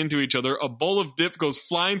knocking into each other. A bowl of dip goes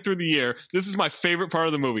flying through the air. This is my favorite part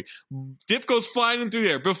of the movie. Dip goes flying in through the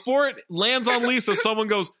air. Before it lands on Lisa, someone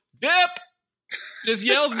goes, dip! Just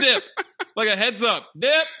yells dip. Like a heads up.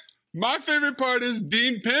 Dip! My favorite part is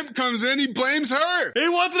Dean Pimp comes in, he blames her. He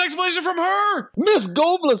wants an explanation from her. Miss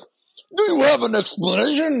Gobles, do you have an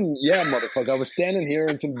explanation? Yeah, motherfucker. I was standing here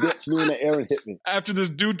and some dip flew in the air and hit me. After this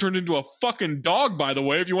dude turned into a fucking dog, by the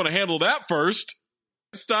way, if you want to handle that first.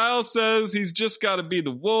 Styles says he's just got to be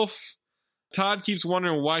the wolf. Todd keeps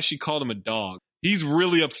wondering why she called him a dog. He's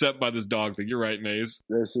really upset by this dog thing. You're right, Maze.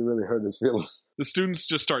 That should really hurt his feelings. The students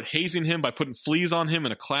just start hazing him by putting fleas on him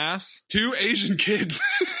in a class. 2 Asian kids.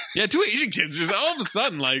 Yeah, 2 Asian kids just all of a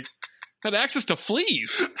sudden, like, had access to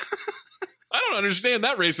fleas. I don't understand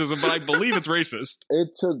that racism, but I believe it's racist. It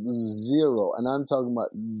took 0, and I'm talking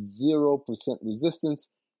about 0% resistance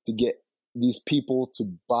to get these people to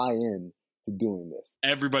buy in to doing this.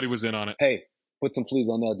 Everybody was in on it. Hey, put some fleas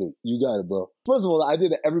on that dude. You got it, bro. First of all, I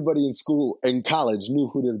did it. Everybody in school, in college, knew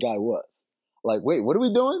who this guy was. Like, wait, what are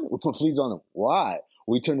we doing? We put fleas on him. Why?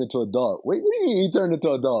 We turned into a dog. Wait, what do you mean he turned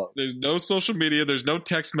into a dog? There's no social media. There's no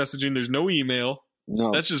text messaging. There's no email.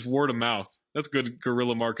 No. That's just word of mouth. That's good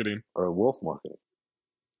guerrilla marketing. Or wolf marketing.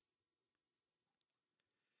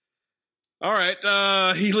 All right.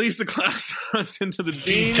 He leaves the class, runs into the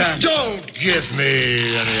dean. Don't give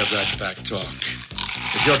me any of that back talk.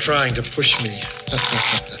 If you're trying to push me,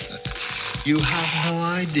 you have no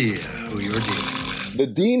idea who you're dealing with. The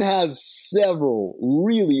dean has several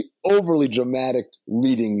really overly dramatic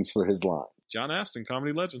readings for his lines. John Astin,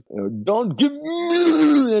 comedy legend. Don't give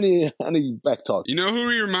me any back talk. You know who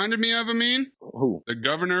he reminded me of, Amin? Who? The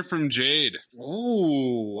governor from Jade.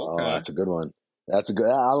 Ooh, okay. Oh, that's a good one.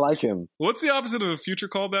 I like him. What's the opposite of a future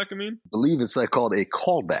callback, I mean? I believe it's like called a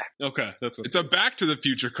callback. Okay, that's what it's a Back to the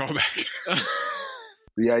Future callback.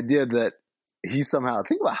 The idea that he somehow,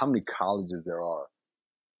 think about how many colleges there are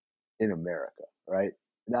in America, right?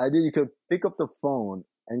 The idea you could pick up the phone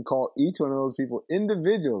and call each one of those people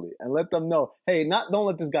individually and let them know, hey, don't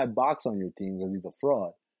let this guy box on your team because he's a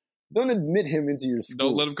fraud. Don't admit him into your school.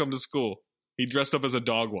 Don't let him come to school. He dressed up as a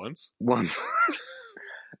dog once.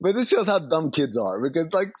 But this shows how dumb kids are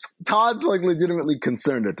because, like, Todd's, like, legitimately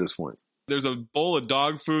concerned at this point. There's a bowl of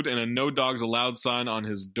dog food and a no dogs allowed sign on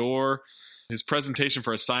his door. His presentation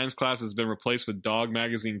for a science class has been replaced with dog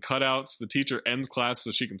magazine cutouts. The teacher ends class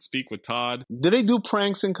so she can speak with Todd. Do they do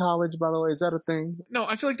pranks in college, by the way? Is that a thing? No,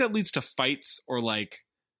 I feel like that leads to fights or, like,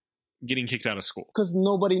 getting kicked out of school. Because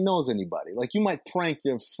nobody knows anybody. Like, you might prank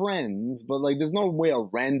your friends, but, like, there's no way a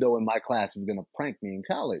rando in my class is going to prank me in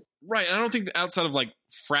college. Right, and I don't think outside of, like,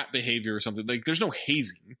 frat behavior or something, like, there's no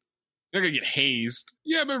hazing. You're not going to get hazed.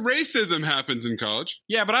 Yeah, but racism happens in college.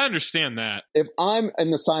 Yeah, but I understand that. If I'm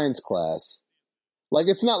in the science class Like,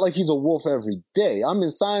 it's not like he's a wolf every day. I'm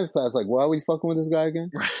in science class, like, why are we fucking with this guy again?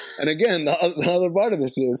 And again, the other part of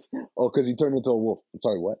this is, because he turned into a wolf. I'm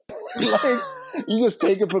sorry, what? Like, you just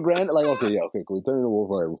take it for granted. Like, okay, cool. He turned into a wolf.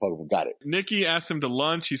 All right, we fucking got it. Nikki asks him to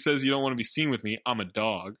lunch. He says, you don't want to be seen with me. I'm a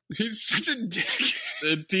dog. He's such a dick.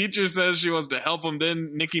 The teacher says she wants to help him.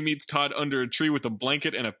 Then Nikki meets Todd under a tree with a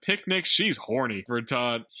blanket and a picnic. She's horny for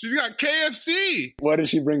Todd. She's got KFC. What does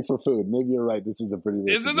she bring for food? Maybe you're right. This is a pretty racist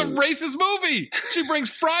This is a movie. racist movie. She brings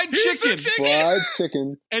fried chicken. Fried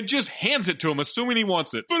chicken. And just hands it to him, assuming he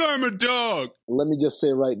wants it. But I'm a dog. Let me just say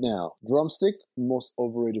right now, drumstick, most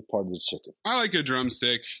overrated part of the chicken. I like a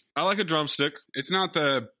drumstick. I like a drumstick. It's not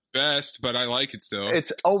the best, but I like it still.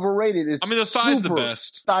 It's overrated. I mean, the thigh's the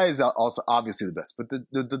best. Thigh is also obviously the best, but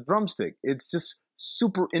the drumstick, it's just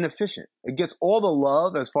super inefficient. It gets all the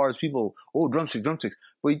love as far as people, drumsticks.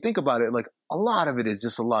 But you think about it, like a lot of it is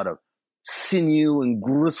just a lot of sinew and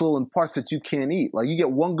gristle and parts that you can't eat. Like you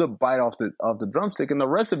get one good bite off the drumstick, and the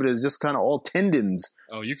rest of it is just kind of all tendons.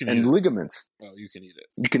 Oh, you can and eat it. ligaments. Oh, you can eat it.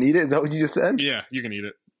 You can eat it? Is that what you just said? Yeah, you can eat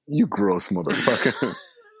it. You gross motherfucker.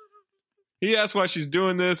 He asks why she's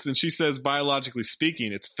doing this, and she says, biologically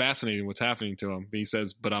speaking, it's fascinating what's happening to him. But he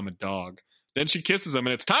says, but I'm a dog. Then she kisses him,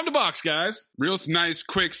 and it's time to box, guys. Real nice,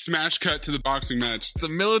 quick smash cut to the boxing match. It's a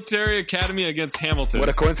military academy against Hamilton. What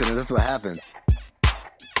a coincidence. That's what happened.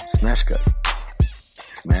 Smash cut.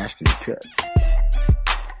 Smash and cut.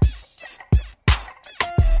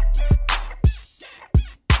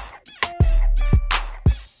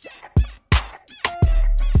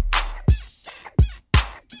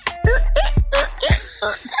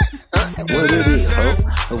 What it is, ho?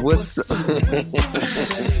 What's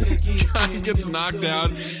Guy gets knocked out,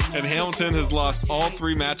 and Hamilton has lost all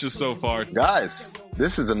 3 matches so far. Guys,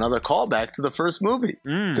 this is another callback to the first movie.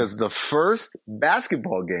 Because the first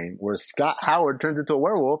basketball game where Scott Howard turns into a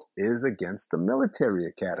werewolf is against the military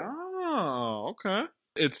academy. Oh, okay.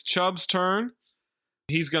 It's Chubb's turn.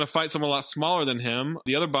 He's going to fight someone a lot smaller than him.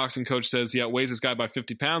 The other boxing coach says he outweighs this guy by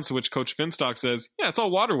 50 pounds, to which Coach Finstock says, yeah, it's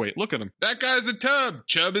all water weight. Look at him. That guy's a tub.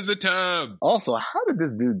 Chubb is a tub. Also, how did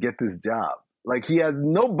this dude get this job? Like, he has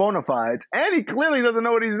no bona fides, and he clearly doesn't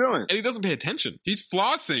know what he's doing. And he doesn't pay attention. He's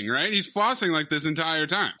flossing, right? He's flossing like this entire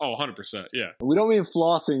time. Oh, 100%, yeah. We don't mean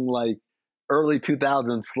flossing like early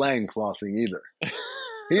 2000s slang flossing either.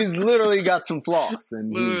 He's literally got some floss.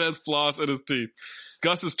 And literally has floss in his teeth.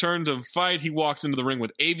 Gus's turn to fight. He walks into the ring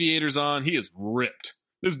with aviators on. He is ripped.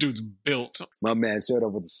 This dude's built. My man showed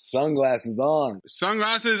up with sunglasses on.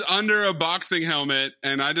 Sunglasses under a boxing helmet,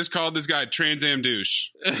 and I just called this guy Trans Am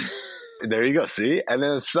Douche. There you go, see? And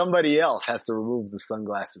then somebody else has to remove the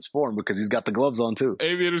sunglasses for him because he's got the gloves on too.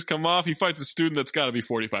 Aviators come off. He fights a student that's got to be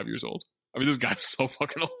 45 years old. I mean, this guy's so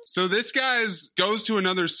fucking old. So this guy goes to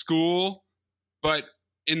another school, but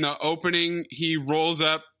in the opening, he rolls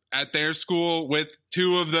up at their school with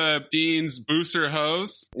 2 of the dean's booster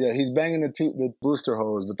hose. Yeah, he's banging the booster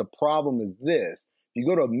hose, but the problem is this. You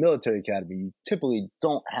go to a military academy, you typically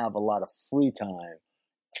don't have a lot of free time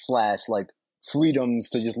 / like freedoms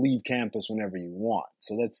to just leave campus whenever you want.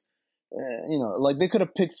 So that's, like they could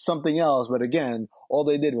have picked something else, but again, all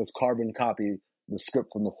they did was carbon copy the script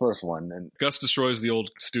from the first one. And Gus destroys the old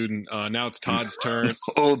student. Now it's Todd's turn.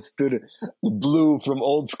 Old student. The blue from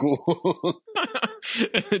old school.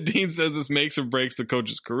 The dean says this makes or breaks the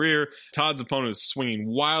coach's career. Todd's opponent is swinging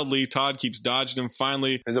wildly. Todd keeps dodging him.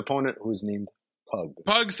 Finally, his opponent, who's named Pug.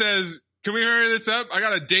 Pug says, can we hurry this up? I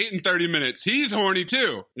got a date in 30 minutes. He's horny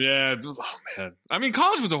too. Yeah. Oh, man. I mean,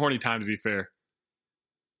 college was a horny time, to be fair.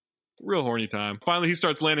 Real horny time. Finally, he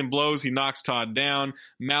starts landing blows. He knocks Todd down.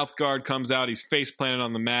 Mouth guard comes out. He's face planted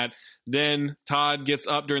on the mat. Then Todd gets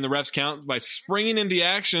up during the ref's count by springing into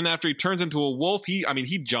action after he turns into a wolf. He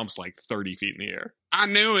jumps like 30 feet in the air. I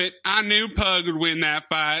knew it. I knew Pug would win that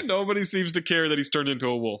fight. Nobody seems to care that he's turned into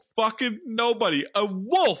a wolf. Fucking nobody. A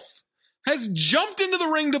wolf has jumped into the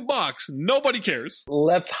ring to box. Nobody cares.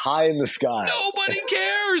 Left high in the sky. Nobody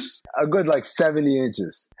cares. A good 70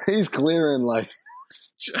 inches. He's clearing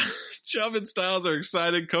Chubb and Styles are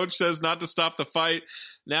excited. Coach says not to stop the fight.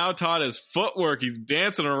 Now Todd has footwork. He's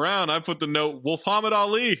dancing around. I put the note, Wolfhamed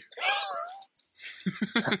Ali.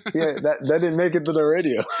 Yeah, that didn't make it to the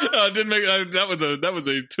radio. Didn't make it. That was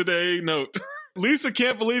a today note. Lisa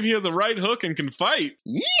can't believe he has a right hook and can fight.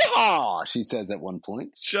 Yeehaw, she says at one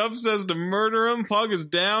point. Chubb says to murder him. Pug is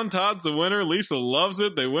down. Todd's the winner. Lisa loves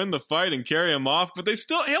it. They win the fight and carry him off. But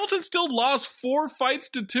Hamilton still lost 4 fights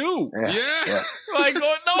to 2. Yeah. Like,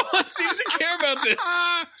 no one seems to care about this.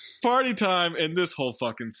 Party time in this whole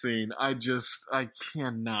fucking scene. I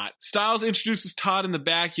cannot. Styles introduces Todd in the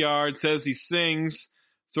backyard, says he sings.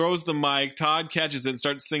 throws the mic. Todd catches it and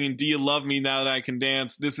starts singing, "Do You Love Me Now That I Can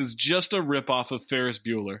Dance?" This is just a ripoff of Ferris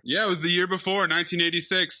Bueller. Yeah, it was the year before,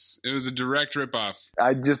 1986. It was a direct ripoff.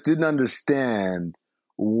 I just didn't understand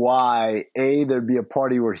why, A, there'd be a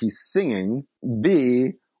party where he's singing,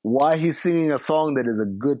 B, why he's singing a song that is a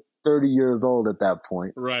good 30 years old at that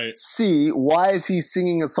point. Right. C, why is he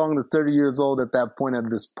singing a song that's 30 years old at that point at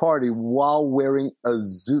this party while wearing a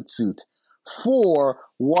zoot suit? 4,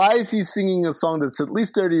 why is he singing a song that's at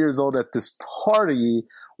least 30 years old at this party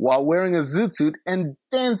while wearing a zoot suit and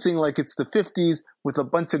dancing like it's the 50s with a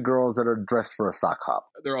bunch of girls that are dressed for a sock hop?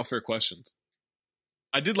 They're all fair questions.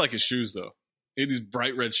 I did like his shoes, though. He had these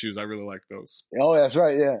bright red shoes. I really like those. Oh, that's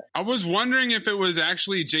right, yeah. I was wondering if it was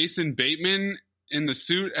actually Jason Bateman in the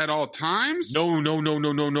suit at all times. No.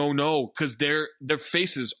 Because their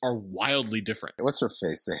faces are wildly different. What's her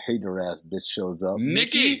face? The hater-ass bitch shows up.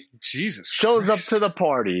 Nikki? Jesus shows Christ. up to the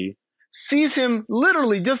party, sees him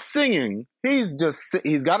literally just singing. He's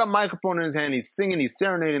got a microphone in his hand. He's singing. He's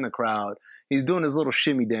serenading the crowd. He's doing his little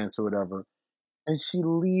shimmy dance or whatever. And she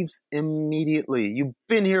leaves immediately. You've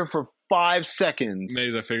been here for 5 seconds.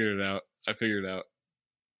 Maze, I figured it out.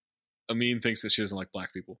 Amin thinks that she doesn't like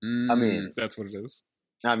black people. That's what it is.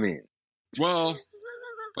 Well,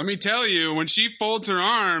 let me tell you, when she folds her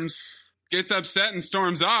arms, gets upset and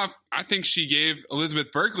storms off, I think she gave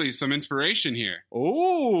Elizabeth Berkley some inspiration here.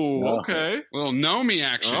 Oh, okay. A little know-me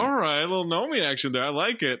action. All right, a little know-me action there. I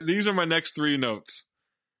like it. These are my next 3 notes.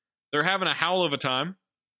 They're having a howl of a time.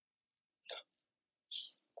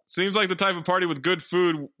 Seems like the type of party with good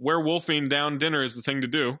food, werewolfing down dinner is the thing to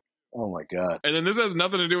do. Oh, my God. And then this has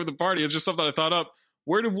nothing to do with the party. It's just something I thought up.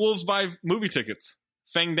 Where do wolves buy movie tickets?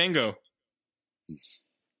 Fandango.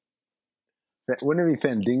 Wouldn't it be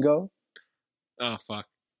Fandingo? Oh, fuck.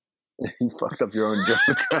 You fucked up your own joke.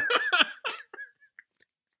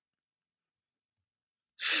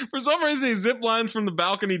 For some reason, he zip lines from the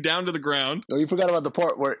balcony down to the ground. No, you forgot about the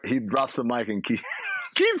part where he drops the mic and keeps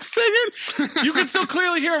singing. You can still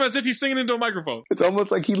clearly hear him as if he's singing into a microphone. It's almost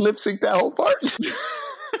like he lip synced that whole part. He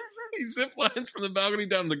zip lines from the balcony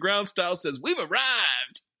down to the ground. Styles says, "We've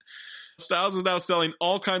arrived." Styles is now selling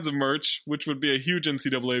all kinds of merch, which would be a huge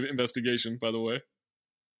NCAA investigation, by the way.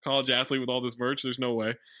 College athlete with all this merch, there's no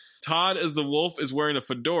way. Todd, as the wolf, is wearing a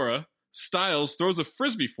fedora. Styles throws a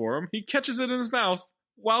frisbee for him. He catches it in his mouth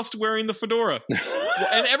whilst wearing the fedora.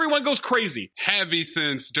 And everyone goes crazy. Heavy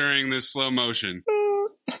sense during this slow motion.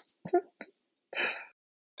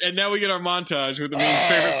 And now we get our montage with Amin's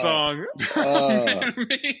favorite song.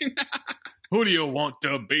 Who do you want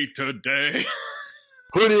to be today?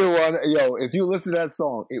 Who do you want? Yo, if you listen to that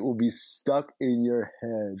song, it will be stuck in your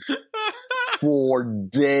head for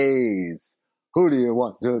days. Who do you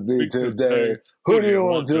want to be today? Who do you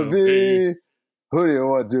want to be? Who do you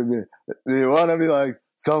want to be? Do you want to be like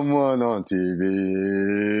someone on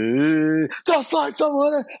TV? Just like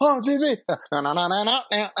someone on TV.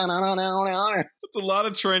 It's a lot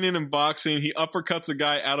of training and boxing. He uppercuts a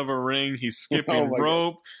guy out of a ring. He's skipping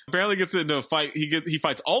rope. God. Apparently gets into a fight. He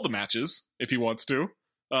fights all the matches if he wants to.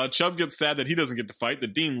 Chubb gets sad that he doesn't get to fight. The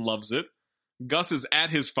Dean loves it. Gus is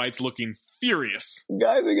at his fights looking furious.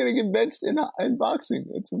 Guys are going to get benched in boxing.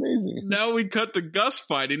 It's amazing. Now we cut the Gus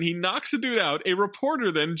fight, and he knocks a dude out. A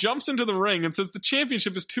reporter then jumps into the ring and says the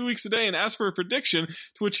championship is 2 weeks a day and asks for a prediction,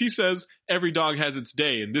 to which he says, every dog has its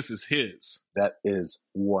day, and this is his. That is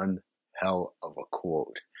one hell of a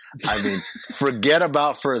quote. I mean, forget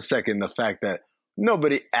about for a second the fact that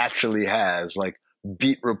nobody actually has, like,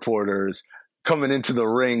 beat reporters coming into the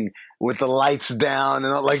ring with the lights down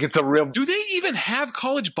and like it's a real... Do they even have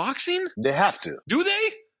college boxing? They have to. Do they?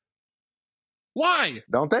 Why?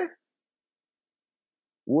 Don't they?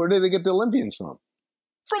 Where do they get the Olympians from?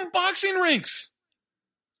 From boxing rinks.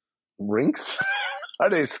 Rinks?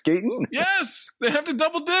 Are they skating? Yes! They have to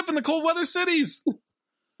double dip in the cold weather cities.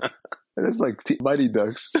 It's like Mighty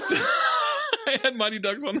Ducks. I had Mighty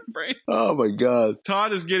Ducks on the brain. Oh my God.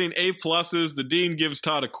 Todd is getting A+. The Dean gives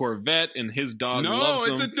Todd a Corvette and his dog loves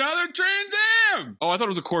him. No, it's another Trans Am! Oh, I thought it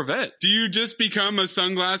was a Corvette. Do you just become a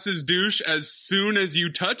sunglasses douche as soon as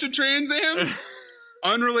you touch a Trans Am?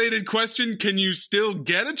 Unrelated question, can you still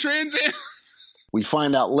get a Trans Am? We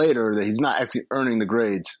find out later that he's not actually earning the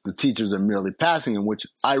grades. The teachers are merely passing him, which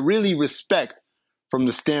I really respect from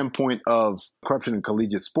the standpoint of corruption in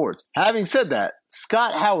collegiate sports. Having said that,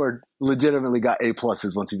 Scott Howard legitimately got A+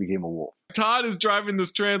 once he became a wolf. Todd is driving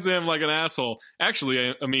this Trans Am like an asshole.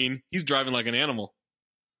 Actually, I mean, he's driving like an animal.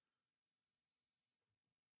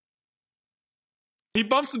 He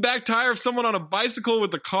bumps the back tire of someone on a bicycle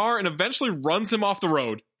with the car and eventually runs him off the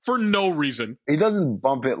road for no reason. He doesn't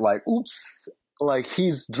bump it like, oops. Like,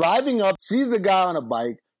 he's driving up, sees a guy on a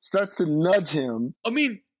bike, starts to nudge him. I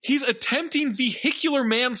mean, he's attempting vehicular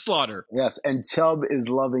manslaughter. Yes, and Chubb is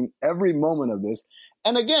loving every moment of this.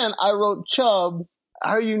 And again, I wrote, Chubb,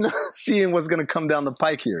 how are you not seeing what's going to come down the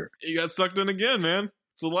pike here? He got sucked in again, man.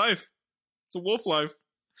 It's a life. It's a wolf life.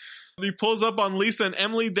 He pulls up on Lisa and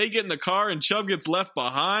Emily. They get in the car and Chubb gets left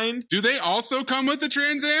behind. Do they also come with the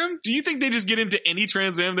Trans Am? Do you think they just get into any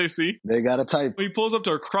Trans Am they see? They got a type. He pulls up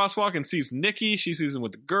to her crosswalk and sees Nikki. She sees him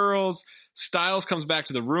with the girls. Stiles comes back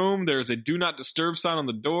to the room. There's a do not disturb sign on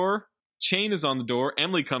the door. Chain is on the door.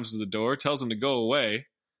 Emily comes to the door, tells him to go away,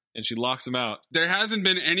 and she locks him out. There hasn't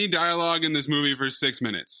been any dialogue in this movie for 6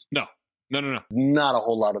 minutes. No. Not a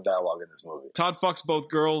whole lot of dialogue in this movie. Todd fucks both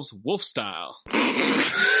girls, wolf style. Now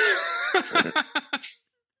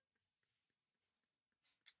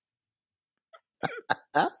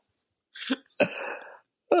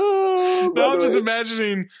I'm just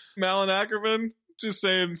imagining Malin Ackerman just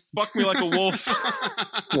saying, fuck me like a wolf.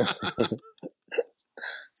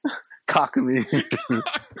 Cock me.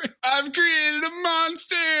 I've created a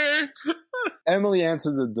monster. Emily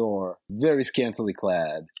answers the door, very scantily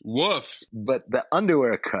clad. Woof. But the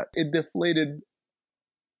underwear cut, it deflated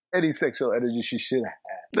any sexual energy she should have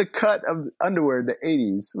had. The cut of the underwear in the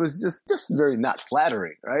 80s was just very not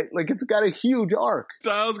flattering, right? Like, it's got a huge arc.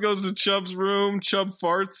 Stiles goes to Chubb's room. Chubb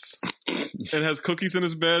farts and has cookies in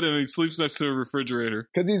his bed, and he sleeps next to a refrigerator.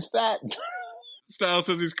 Because he's fat. Stiles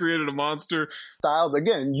says he's created a monster. Stiles,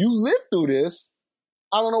 again, you lived through this.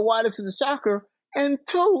 I don't know why this is a shocker. And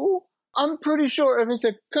two, I'm pretty sure if he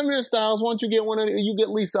said, come here, Stiles, why don't you get one of you get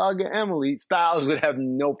Lisa, I'll get Emily, Stiles would have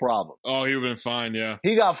no problem. Oh, he would have been fine, yeah.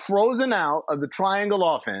 He got frozen out of the triangle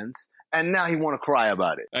offense, and now he want to cry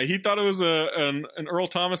about it. He thought it was an Earl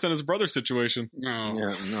Thomas and his brother situation. No.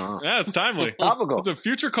 Yeah, no. Yeah, it's timely. Topical. It's a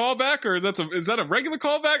future callback, or is that a regular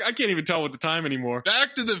callback? I can't even tell with the time anymore.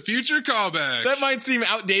 Back to the Future callback. That might seem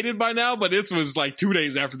outdated by now, but this was like 2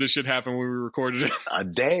 days after this shit happened when we recorded it. A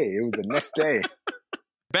day. It was the next day.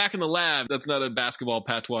 Back in the lab. That's not a basketball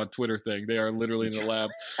patois Twitter thing. They are literally in the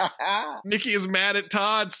lab. Nikki is mad at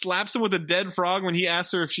Todd, slaps him with a dead frog when he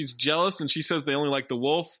asks her if she's jealous, and she says they only like the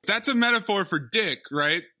wolf. That's a metaphor for dick,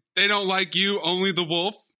 right? They don't like you, only the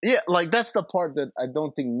wolf? Yeah, like that's the part that I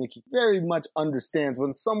don't think Nikki very much understands.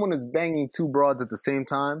 When someone is banging two broads at the same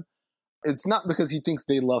time, it's not because he thinks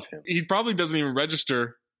they love him. He probably doesn't even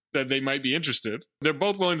register that they might be interested. They're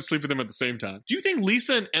both willing to sleep with him at the same time. Do you think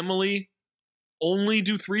Lisa and Emily only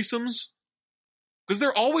do threesomes? Because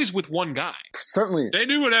they're always with one guy. Certainly. They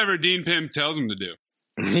do whatever Dean Pimp tells them to do.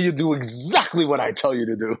 You do exactly what I tell you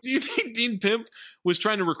to do. Do you think Dean Pimp was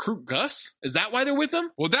trying to recruit Gus? Is that why they're with him?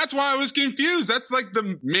 Well, that's why I was confused. That's like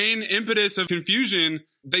the main impetus of confusion.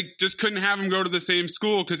 They just couldn't have him go to the same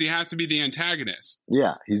school because he has to be the antagonist.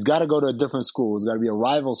 Yeah, he's got to go to a different school. It's got to be a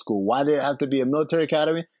rival school. Why did it have to be a military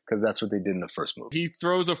academy? Because that's what they did in the first movie. He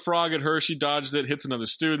throws a frog at her. She dodges it, hits another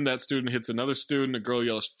student. That student hits another student. A girl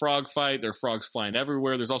yells, frog fight. There are frogs flying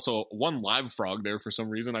everywhere. There's also one live frog there for some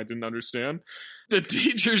reason I didn't understand. The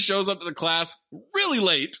teacher shows up to the class really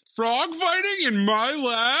late. Frog fighting in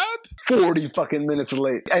my lab? 40 fucking minutes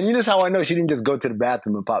late. And you know how I know she didn't just go to the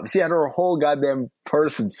bathroom and pop. She had her whole goddamn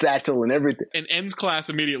purse and satchel and everything. And ends class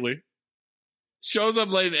immediately. Shows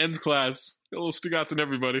up late and ends class. A little Stugatz and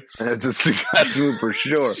everybody. That's a Stugatz move for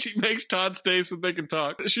sure. She makes Todd stay so they can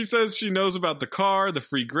talk. She says she knows about the car, the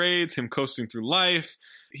free grades, him coasting through life.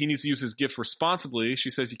 He needs to use his gifts responsibly. She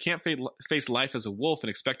says you can't face life as a wolf and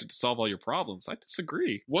expect it to solve all your problems. I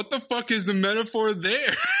disagree. What the fuck is the metaphor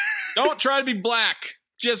there? Don't try to be black.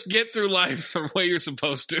 Just get through life the way you're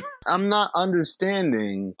supposed to. I'm not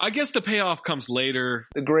understanding. I guess the payoff comes later.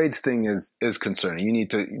 The grades thing is concerning. You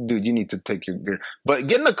need to take your grades. But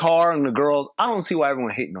getting the car and the girls, I don't see why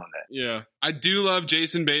everyone hating on that. Yeah. I do love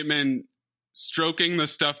Jason Bateman stroking the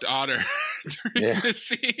stuffed otter during the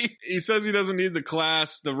scene. He says he doesn't need the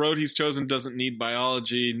class. The road he's chosen doesn't need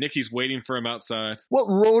biology. Nikki's waiting for him outside. What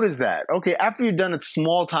road is that? Okay, after you've done a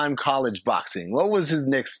small-time college boxing, what was his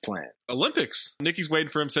next plan? Olympics. Nikki's waiting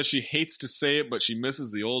for him, says she hates to say it, but she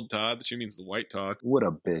misses the old Todd. She means the white Todd. What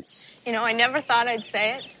a bitch. You know, I never thought I'd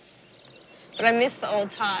say it, but I miss the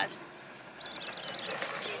old Todd.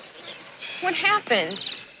 What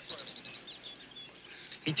happened?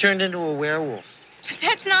 He turned into a werewolf. But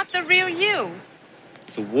that's not the real you.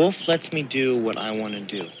 The wolf lets me do what I want to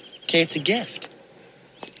do. Okay, it's a gift.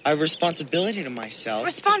 I have responsibility to myself.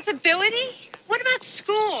 Responsibility? What about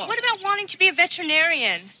school? What about wanting to be a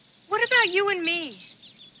veterinarian? What about you and me?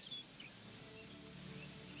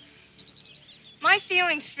 My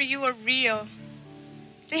feelings for you are real.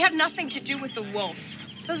 They have nothing to do with the wolf.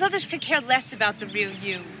 Those others could care less about the real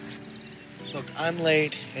you. Look, I'm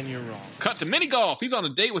late and you're wrong. Cut to mini golf. He's on a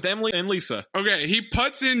date with Emily and Lisa. Okay, he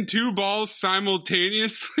puts in 2 balls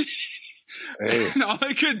simultaneously. Hey. And all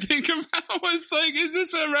I could think about was like, is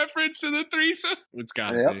this a reference to the threesome? It's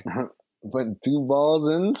gotta be. Putting 2 balls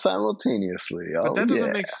in simultaneously. But that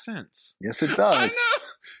doesn't make sense. Yes, it does. I know.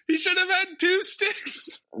 He should have had 2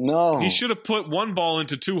 sticks. No. He should have put 1 ball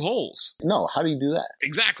into 2 holes. No, how do you do that?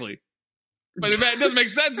 Exactly. But it doesn't make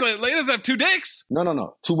sense. Like, he doesn't have 2 dicks.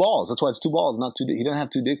 No. 2 balls. That's why it's 2 balls, not 2 dicks. He doesn't have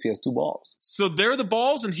 2 dicks. He has 2 balls. So they're the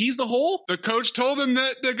balls and he's the hole? The coach told him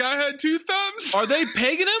that the guy had 2 thumbs. Are they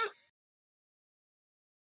pegging him?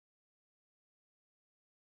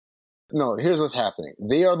 No, here's what's happening.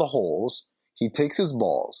 They are the holes. He takes his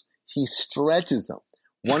balls. He stretches them.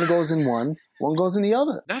 One goes in one goes in the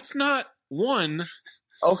other. That's not 1.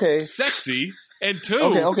 Okay. Sexy. And 2.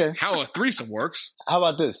 Okay. How a threesome works. How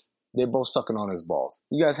about this? They're both sucking on his balls.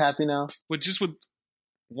 You guys happy now? But just with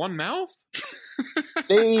 1 mouth?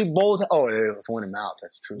 They both... Oh, it was 1 mouth.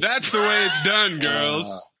 That's true. That's the way it's done,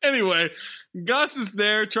 girls. Anyway, Gus is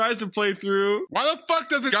there, tries to play through. Why the fuck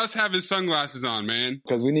doesn't Gus have his sunglasses on, man?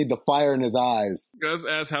 Because we need the fire in his eyes. Gus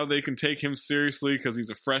asks how they can take him seriously because he's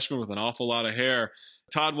a freshman with an awful lot of hair.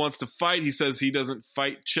 Todd wants to fight. He says he doesn't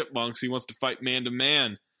fight chipmunks. He wants to fight man to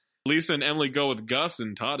man. Lisa and Emily go with Gus,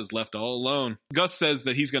 and Todd is left all alone. Gus says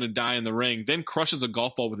that he's going to die in the ring, then crushes a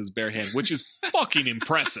golf ball with his bare hand, which is fucking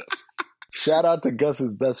impressive. Shout out to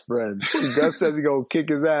Gus's best friend. Gus says he's going to kick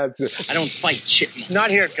his ass. I don't fight chipmunks.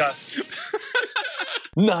 Not here, Gus.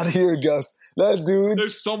 Not here, Gus. That dude.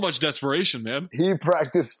 There's so much desperation, man. He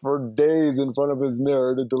practiced for days in front of his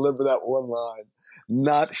mirror to deliver that one line.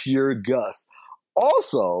 Not here, Gus.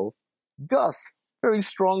 Also, Gus, very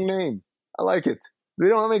strong name. I like it. They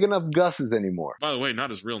don't make enough Gus's anymore. By the way, not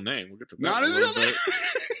his real name. We'll get to that. Not his real name.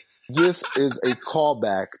 This is a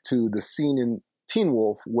callback to the scene in Teen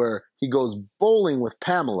Wolf where he goes bowling with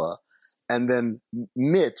Pamela, and then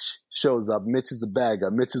Mitch shows up. Mitch is the bad guy.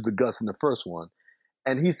 Mitch is the Gus in the first one.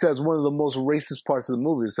 And he says one of the most racist parts of the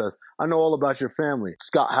movie. He says, I know all about your family.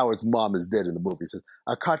 Scott Howard's mom is dead in the movie. He says,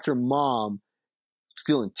 I caught your mom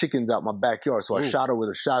stealing chickens out my backyard, so I shot her with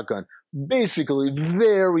a shotgun. Basically,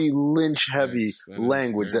 very lynch-heavy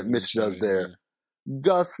language that Mitch does there. Yeah.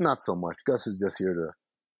 Gus, not so much. Gus is just here to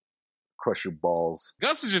crush your balls.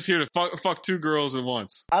 Gus is just here to fuck 2 girls at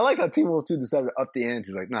once. I like how Teen Wolf 2 decided to up the ante.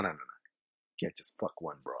 He's like, no. Can't just fuck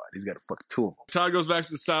 1 broad. He's got to fuck 2 of them. Todd goes back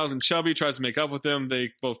to the Styles and Chubby, tries to make up with them.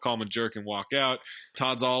 They both call him a jerk and walk out.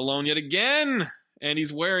 Todd's all alone yet again, and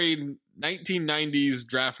he's wearing 1990s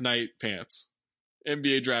draft night pants.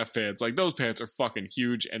 NBA draft pants. Like, those pants are fucking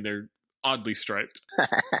huge, and they're oddly striped.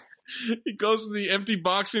 He goes to the empty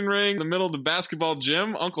boxing ring in the middle of the basketball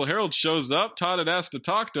gym. Uncle Harold shows up. Todd had asked to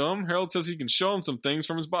talk to him. Harold says he can show him some things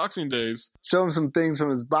from his boxing days. Show him some things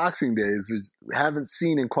from his boxing days, which we haven't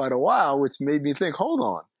seen in quite a while, which made me think, hold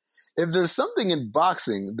on. If there's something in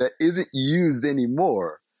boxing that isn't used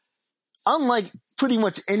anymore, unlike pretty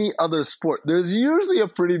much any other sport, there's usually a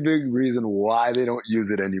pretty big reason why they don't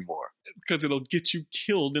use it anymore. Because it'll get you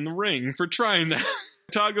killed in the ring for trying that.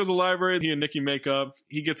 Todd goes to the library. He and Nikki make up.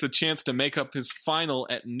 He gets a chance to make up his final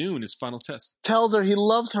at noon, his final test. Tells her he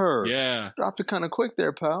loves her. Yeah. Dropped it kind of quick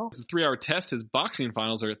there, pal. It's a 3-hour test. His boxing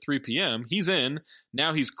finals are at 3 p.m. He's in.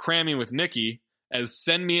 Now he's cramming with Nikki as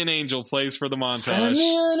Send Me an Angel plays for the montage. Send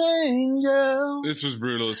me an angel. This was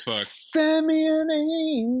brutal as fuck. Send me an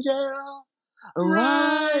angel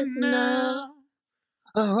right now.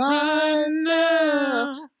 Right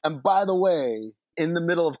now. And by the way, in the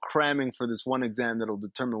middle of cramming for this one exam that'll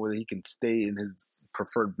determine whether he can stay in his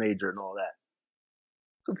preferred major and all that,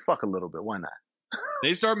 could fuck a little bit. Why not?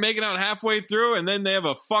 They start making out halfway through, and then they have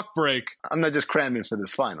a fuck break. I'm not just cramming for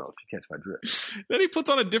this final, if you catch my drift. Then he puts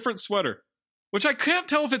on a different sweater, which I can't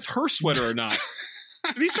tell if it's her sweater or not.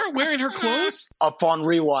 Did he start wearing her clothes? Upon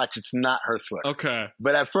rewatch, it's not her sweater. Okay.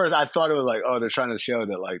 But at first, I thought it was like, oh, they're trying to show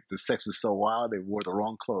that like the sex was so wild, they wore the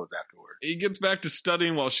wrong clothes afterwards. He gets back to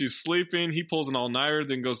studying while she's sleeping. He pulls an all-nighter,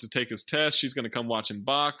 then goes to take his test. She's going to come watch him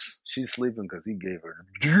box. She's sleeping because he gave her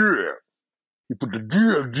the jab. He put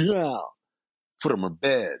the jab, put him in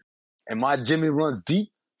bed. And my Jimmy runs deep,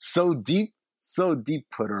 so deep,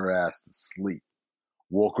 put her ass to sleep.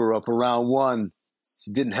 Woke her up around 1.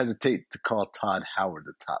 She didn't hesitate to call Todd Howard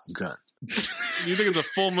the Top Gun. You think it's a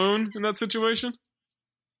full moon in that situation?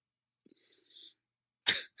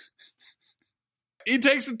 He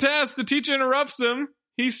takes the test. The teacher interrupts him.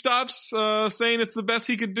 He stops saying it's the best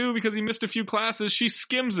he could do because he missed a few classes. She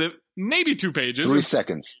skims it, maybe 2 pages. 3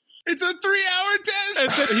 seconds. It's a 3-hour test.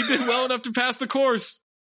 And said he did well enough to pass the course.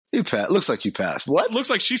 Looks like you passed. What? Looks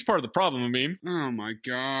like she's part of the problem, I mean. Oh, my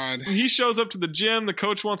God. He shows up to the gym. The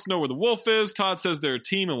coach wants to know where the wolf is. Todd says they're a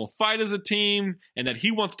team and will fight as a team, and that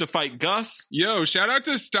he wants to fight Gus. Yo, shout out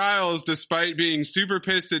to Styles. Despite being super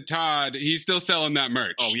pissed at Todd, he's still selling that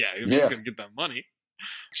merch. Oh, yeah. He's going to get that money.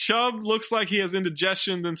 Chubb looks like he has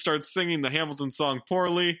indigestion, then starts singing the Hamilton song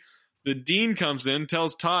poorly. The dean comes in,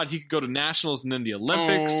 tells Todd he could go to nationals and then the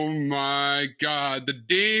Olympics. Oh, my God. The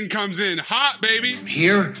dean comes in hot, baby. From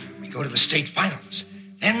here, we go to the state finals,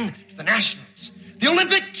 then to the nationals, the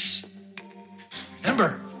Olympics.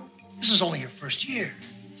 Remember, this is only your first year.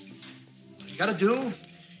 All you gotta do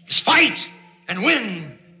is fight and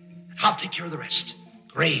win. And I'll take care of the rest.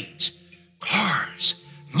 Grades, cars,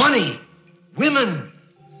 money, women.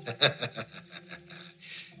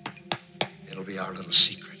 It'll be our little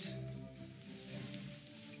secret.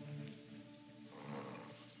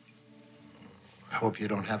 I hope you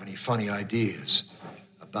don't have any funny ideas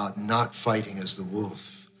about not fighting as the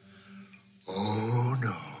wolf. Oh,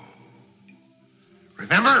 no.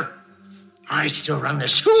 Remember, I still run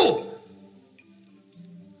this school.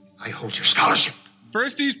 I hold your scholarship.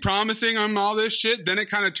 First he's promising him all this shit, then it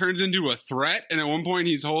kind of turns into a threat, and at one point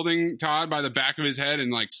he's holding Todd by the back of his head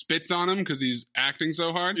and like spits on him because he's acting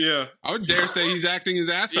so hard. Yeah. I would dare say he's acting his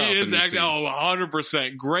ass off. He is acting, scene.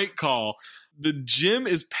 100%. Great call. The gym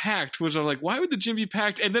is packed, which I'm like, why would the gym be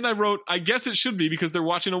packed? And then I wrote, I guess it should be because they're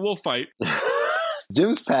watching a wolf fight.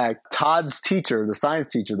 Gym's packed. Todd's teacher, the science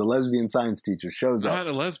teacher, the lesbian science teacher, shows up. Not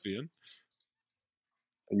a lesbian.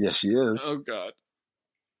 Yes, she is. Oh, God.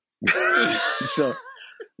 So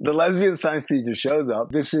the lesbian science teacher shows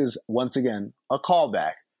up. This is, once again, a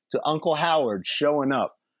callback to Uncle Howard showing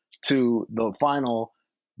up to the final,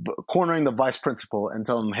 cornering the vice principal and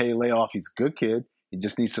telling him, hey, lay off. He's a good kid. He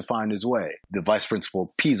just needs to find his way. The vice principal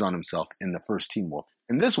pees on himself in the first Teen Wolf.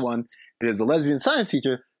 In this one, there's a lesbian science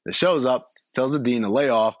teacher that shows up, tells the dean to lay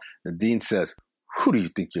off. The dean says, who do you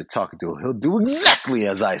think you're talking to? He'll do exactly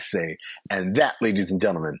as I say. And that, ladies and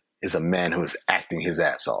gentlemen, is a man who is acting his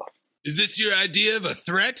ass off. Is this your idea of a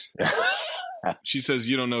threat? She says,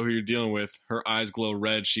 you don't know who you're dealing with. Her eyes glow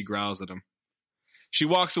red. She growls at him. She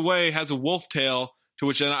walks away, has a wolf tail, to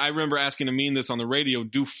which I remember asking Amin this on the radio.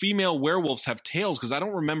 Do female werewolves have tails? Because I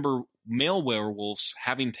don't remember male werewolves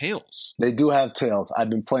having tails. They do have tails. I've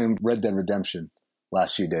been playing Red Dead Redemption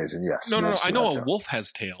last few days, and yes. No. I know a wolf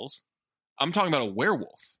has tails. I'm talking about a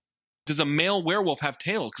werewolf. Does a male werewolf have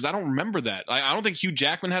tails? Because I don't remember that. I don't think Hugh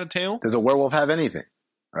Jackman had a tail. Does a werewolf have anything?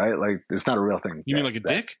 Right? Like, it's not a real thing. You mean like a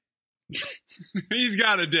dick? He's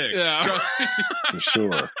got a dick. Yeah. For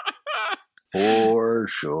sure. For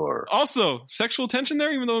sure. Also, sexual tension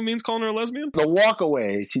there, even though it means calling her a lesbian? The walk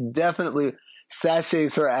away, she definitely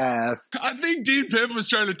sachets her ass. I think Dean Pip was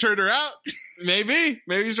trying to turn her out. Maybe.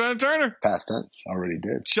 Maybe he's trying to turn her. Past tense. Already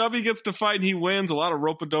did. Chubby gets to fight and he wins. A lot of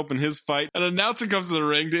rope-a-dope in his fight. An announcer comes to the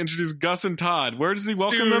ring to introduce Gus and Todd. Where does he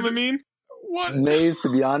welcome them, I mean? What? Maze,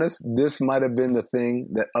 to be honest, this might have been the thing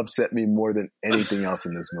that upset me more than anything else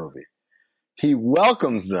in this movie. He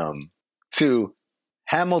welcomes them to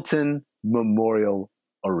Hamilton Memorial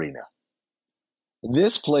Arena.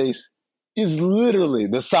 This place is literally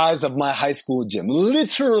the size of my high school gym.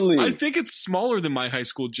 Literally. I think it's smaller than my high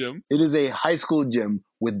school gym. It is a high school gym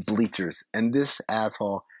with bleachers. And this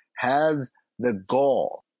asshole has the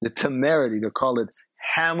gall, the temerity to call it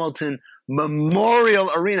Hamilton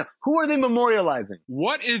Memorial Arena. Who are they memorializing?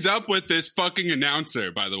 What is up with this fucking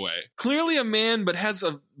announcer, by the way? Clearly a man, but has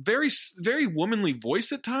a very, very womanly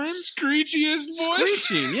voice at times. Screechiest voice?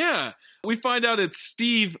 Screeching, yeah. We find out it's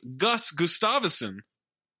Steve Gus Gustavson.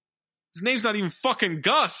 His name's not even fucking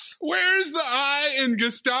Gus. Where's the I in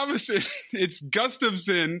Gustavson? It's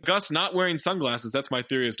Gustafson. Gus not wearing sunglasses. That's my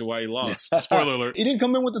theory as to why he lost. Spoiler alert. He didn't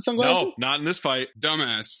come in with the sunglasses? No, not in this fight.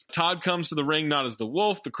 Dumbass. Todd comes to the ring not as the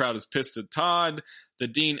wolf. The crowd is pissed at Todd. The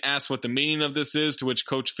dean asks what the meaning of this is, to which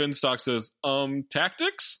Coach Finstock says,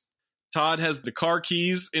 tactics? Todd has the car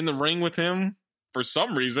keys in the ring with him for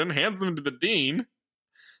some reason, hands them to the dean.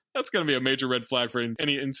 That's going to be a major red flag for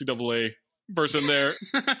any NCAA person there.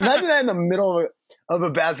 Imagine that in the middle of a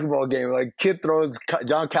basketball game. Like, kid throws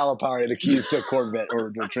John Calipari the keys to a Corvette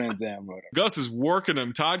or the Trans Am. Gus is working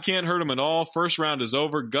him. Todd can't hurt him at all. First round is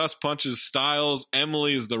over. Gus punches Styles.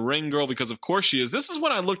 Emily is the ring girl because, of course, she is. This is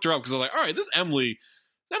when I looked her up because I was like, all right, this Emily's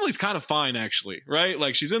kind of fine, actually, right?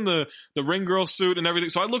 Like, she's in the ring girl suit and everything.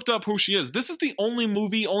 So I looked up who she is. This is the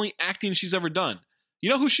only acting she's ever done. You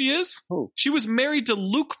know who she is? Who? She was married to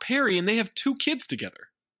Luke Perry, and they have 2 kids together.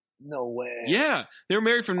 No way. Yeah. They were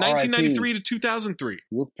married from 1993 to 2003.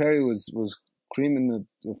 Luke Perry was creaming the...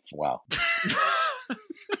 Wow.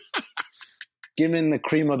 Give him the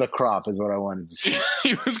cream of the crop is what I wanted to see.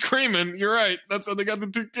 He was creaming. You're right. That's how they got the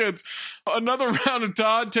 2 kids. Another round of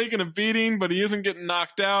Todd taking a beating, but he isn't getting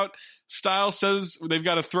knocked out. Styles says they've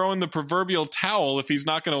got to throw in the proverbial towel if he's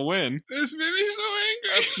not going to win. This made me so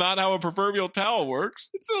angry. That's not how a proverbial towel works.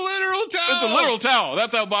 It's a literal towel. It's a literal towel.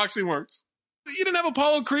 That's how boxing works. You didn't have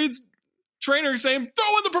Apollo Creed's trainer saying,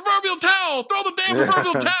 throw in the proverbial towel. Throw the damn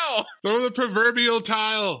proverbial towel. Throw the proverbial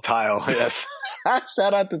tile. Tile, yes.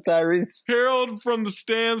 Shout out to Tyrese. Harold from the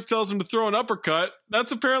stands tells him to throw an uppercut.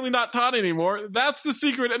 That's apparently not Todd anymore. That's the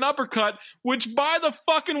secret, an uppercut, which, by the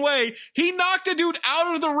fucking way, he knocked a dude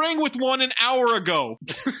out of the ring with one an hour ago.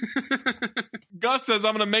 Gus says,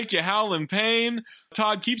 I'm going to make you howl in pain.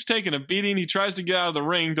 Todd keeps taking a beating. He tries to get out of the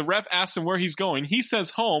ring. The ref asks him where he's going. He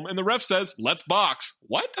says home, and the ref says, let's box.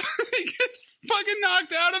 What? He gets fucking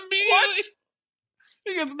knocked out immediately. What?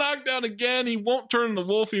 He gets knocked down again. He won't turn the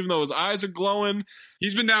wolf even though his eyes are glowing.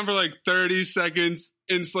 He's been down for like 30 seconds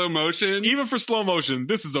in slow motion. Even for slow motion,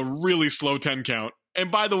 this is a really slow 10 count. And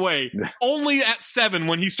by the way, only at 7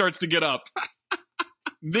 when he starts to get up.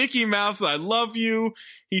 Mickey mouths, I love you.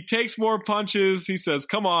 He takes more punches. He says,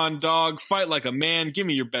 come on, dog, fight like a man. Give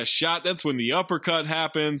me your best shot. That's when the uppercut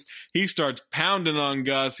happens. He starts pounding on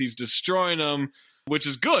Gus. He's destroying him, which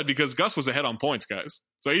is good because Gus was ahead on points, guys.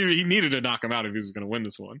 So he needed to knock him out if he was going to win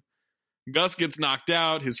this one. Gus gets knocked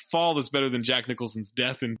out. His fall is better than Jack Nicholson's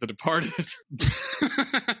death in The Departed.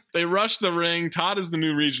 They rush the ring. Todd is the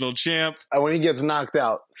new regional champ. And when he gets knocked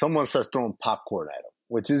out, someone starts throwing popcorn at him,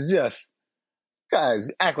 which is just, guys,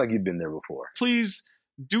 act like you've been there before. Please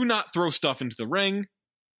do not throw stuff into the ring.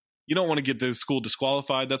 You don't want to get the school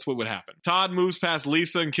disqualified. That's what would happen. Todd moves past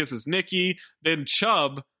Lisa and kisses Nikki. Then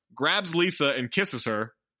Chubb grabs Lisa and kisses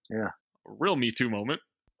her. Yeah. A real Me Too moment.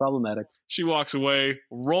 Problematic. She walks away.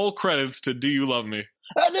 Roll credits to Do You Love Me?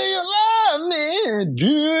 Do you love me? Do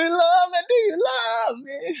you love me? Do you love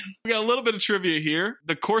me? We got a little bit of trivia here.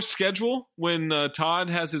 The course schedule when Todd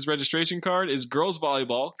has his registration card is girls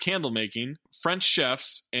volleyball, candle making, French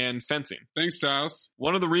chefs, and fencing. Thanks, Styles.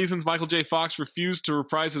 One of the reasons Michael J. Fox refused to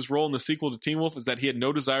reprise his role in the sequel to Teen Wolf is that he had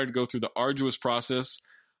no desire to go through the arduous process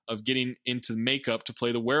of getting into makeup to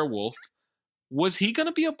play the werewolf. Was he going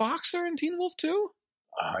to be a boxer in Teen Wolf 2?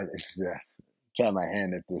 Try my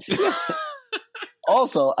hand at this.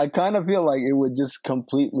 Also, I kind of feel like it would just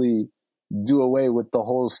completely do away with the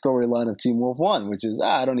whole storyline of Teen Wolf 1, which is,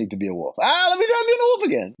 I don't need to be a wolf. Let me try being a wolf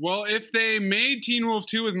again. Well, if they made Teen Wolf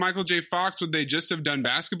 2 with Michael J. Fox, would they just have done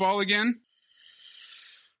basketball again?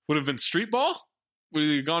 Would have been street ball? Would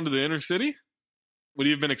he have gone to the inner city? Would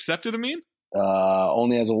he have been accepted, I mean?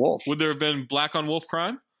 Only as a wolf. Would there have been black on wolf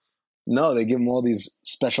crime? No, they give him all these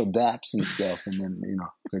special daps and stuff, and then,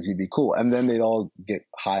 because he'd be cool. And then they'd all get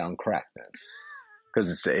high on crack then,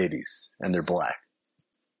 because it's the 80s, and they're black.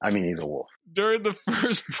 I mean, he's a wolf. During the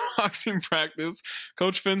first boxing practice,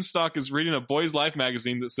 Coach Finstock is reading a Boys Life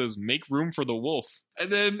magazine that says, make room for the wolf. And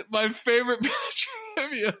then my favorite bit of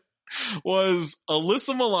trivia was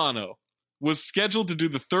Alyssa Milano was scheduled to do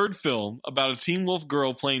the third film about a Teen Wolf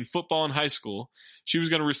girl playing football in high school. She was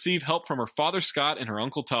going to receive help from her father, Scott, and her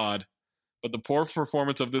uncle, Todd. But the poor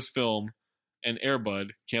performance of this film and Air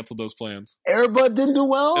Bud canceled those plans. Air Bud didn't do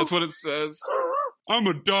well? That's what it says. I'm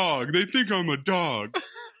a dog. They think I'm a dog.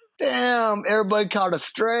 Damn, Air Bud caught a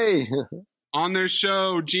stray. On their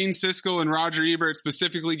show, Gene Siskel and Roger Ebert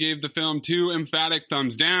specifically gave the film 2 emphatic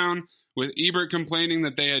thumbs down, with Ebert complaining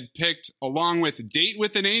that they had picked, along with Date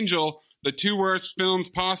with an Angel, the 2 worst films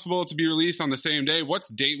possible to be released on the same day.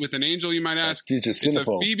 What's Date with an Angel, you might ask? It's a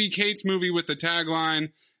Phoebe Cates movie with the tagline,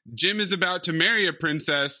 Jim is about to marry a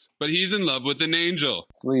princess, but he's in love with an angel.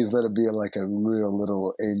 Please let it be like a real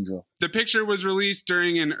little angel. The picture was released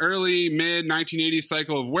during an early, mid-1980s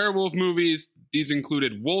cycle of werewolf movies. These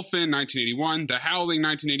included Wolfen, 1981, The Howling,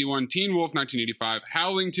 1981, Teen Wolf, 1985,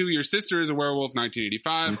 Howling 2, Your Sister is a Werewolf,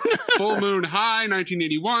 1985, Full Moon High,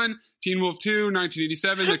 1981, Teen Wolf 2,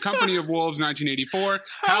 1987, The Company of Wolves, 1984,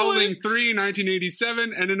 Howling 3,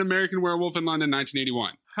 1987, and An American Werewolf in London,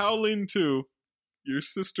 1981. Howling 2, Your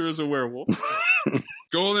Sister is a Werewolf.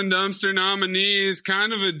 Golden Dumpster nominees,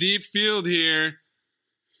 kind of a deep field here.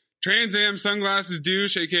 Trans Am Sunglasses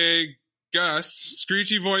Douche, a.k.a. Gus,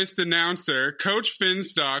 screechy-voiced announcer, Coach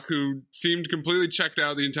Finstock, who seemed completely checked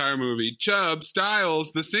out the entire movie, Chubb,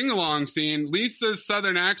 Styles, the sing-along scene, Lisa's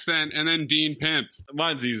southern accent, and then Dean Pimp.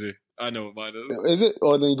 Mine's easy. I know what mine is. Is it?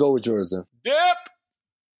 Or then you go with yours then. Yep!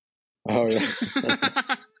 Oh,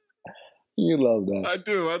 yeah. You love that. I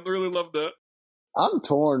do. I really love that. I'm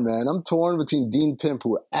torn, man. I'm torn between Dean Pimp,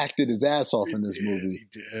 who acted his ass off in this movie.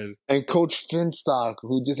 He did. And Coach Finstock,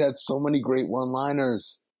 who just had so many great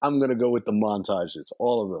one-liners. I'm going to go with the montages,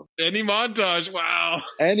 all of them. Any montage, wow.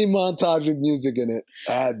 Any montage with music in it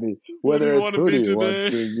had me. Whether it's who do you want to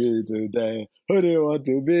be today? Who do you want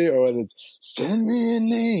to be? Or whether it's send me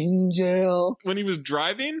an angel. When he was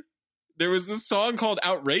driving, there was this song called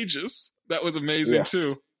Outrageous. That was amazing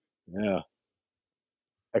too. Yeah.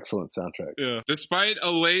 Excellent soundtrack. Yeah. Despite a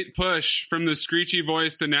late push from the screechy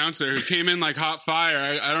voiced announcer who came in like hot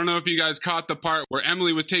fire, I don't know if you guys caught the part where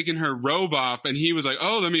Emily was taking her robe off and he was like,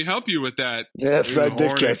 oh, let me help you with that. Yes, I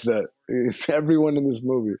did catch that. It's everyone in this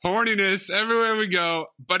movie. Horniness everywhere we go,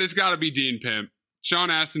 but it's got to be Dean Pimp. Sean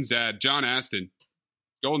Astin's dad, John Astin.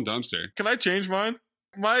 Golden Dumpster. Can I change mine?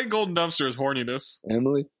 My golden dumpster is horniness.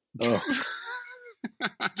 Emily? Oh.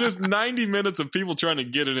 Just 90 minutes of people trying to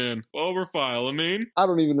get it in. Over file, I mean. I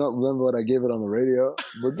don't even remember what I gave it on the radio,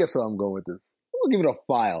 but guess where I'm going with this? I'm going to give it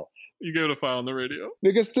a file. You gave it a file on the radio?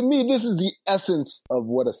 Because to me, this is the essence of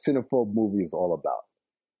what a Cinephobe movie is all about.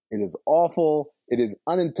 It is awful. It is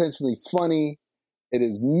unintentionally funny. It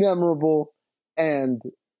is memorable. And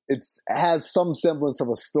it has some semblance of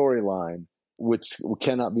a storyline, which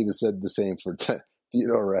cannot be said the same for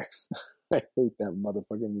Theodore Rex. I hate that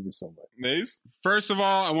motherfucking movie so much. Maze? First of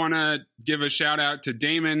all, I want to give a shout out to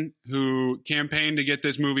Damon, who campaigned to get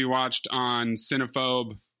this movie watched on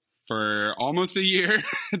Cinephobe for almost a year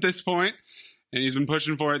at this point, and he's been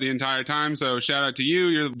pushing for it the entire time. So shout out to you.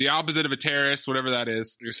 You're the opposite of a terrorist, whatever that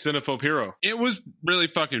is. You're a Cinephobe hero. It was really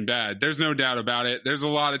fucking bad. There's no doubt about it. There's a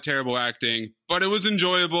lot of terrible acting, but it was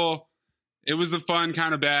enjoyable. It was the fun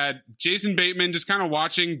kind of bad. Jason Bateman, just kind of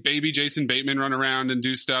watching baby Jason Bateman run around and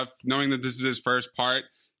do stuff, knowing that this is his first part.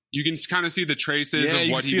 You can kind of see the traces of what he became.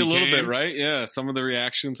 Yeah, you see a little bit, right? Yeah, some of the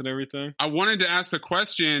reactions and everything. I wanted to ask the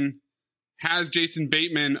question, has Jason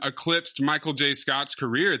Bateman eclipsed Michael J. Scott's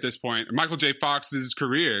career at this point? Or Michael J. Fox's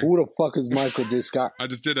career? Who the fuck is Michael J. Scott? I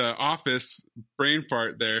just did an office brain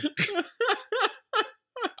fart there.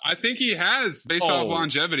 I think he has, based off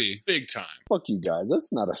longevity. Big time. Fuck you guys.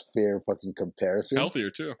 That's not a fair fucking comparison. Healthier,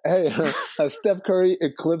 too. Hey, has Steph Curry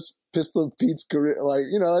eclipsed Pistol Pete's career? Like,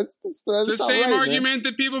 you know, it's the same argument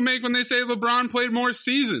that people make when they say LeBron played more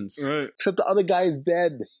seasons. Right. Except the other guy is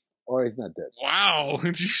dead. Or he's not dead. Wow.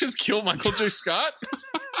 Did you just kill Michael J. Scott?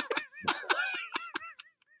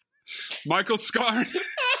 Michael Scott.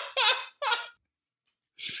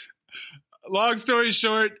 Long story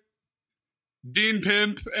short, Dean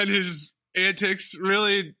Pimp and his antics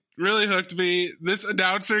really, really hooked me. This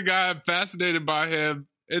announcer guy, I'm fascinated by him.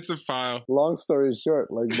 It's a file. Long story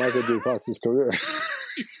short, like Michael J. Fox's career.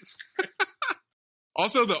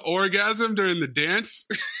 Also, the orgasm during the dance.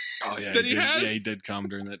 Oh, yeah. That he has? Yeah, he did come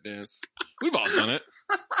during that dance. We've all done it.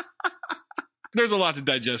 There's a lot to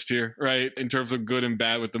digest here, right? In terms of good and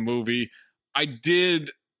bad with the movie. I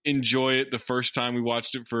did enjoy it the first time we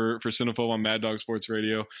watched it for Cinephobe on Mad Dog Sports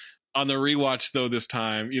Radio. On the rewatch, though, this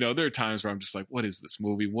time, you know, there are times where I'm just like, what is this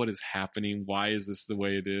movie? What is happening? Why is this the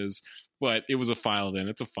way it is? But it was a file then.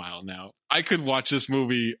 It's a file now. I could watch this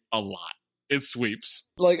movie a lot. It sweeps.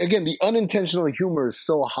 Like, again, the unintentional humor is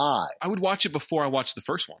so high. I would watch it before I watched the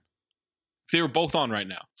first one. If they were both on right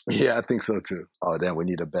now. Yeah, I think so, too. Oh, damn, we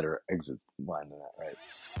need a better exit line than that, right?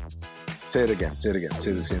 Say it again. Say it again.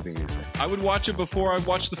 Say the same thing you said. I would watch it before I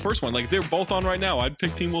watched the first one. Like, if they're both on right now, I'd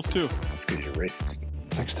pick Teen Wolf 2. That's because you're racist.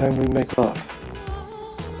 Next time we make love,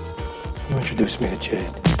 you introduce me to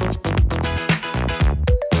Jade.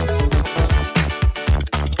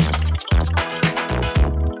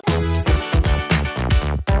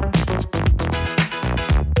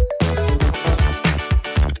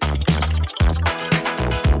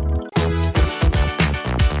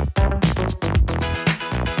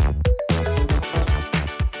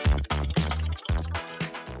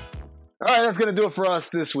 All right, that's going to do it for us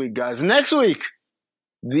this week, guys. Next week,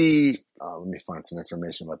 let me find some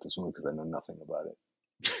information about this movie because I know nothing about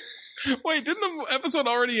it. Wait, didn't the episode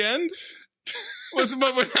already end? But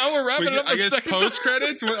now we're wrapping it up. I guess post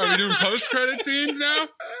credits. Are we doing post credit scenes now?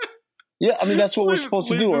 Yeah, I mean that's what we're supposed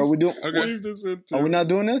to do. Are we doing? Okay. Leave this in too. Are we not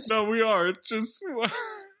doing this? No, we are. It's just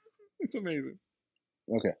it's amazing.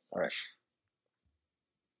 Okay, all right.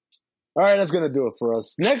 All right, that's gonna do it for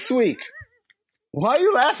us. Next week. Why are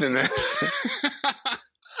you laughing, man?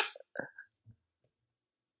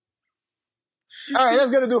 All right,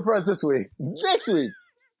 that's going to do it for us this week. Next week,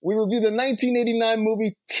 we review the 1989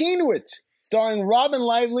 movie Teen Witch, starring Robin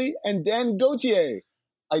Lively and Dan Gautier.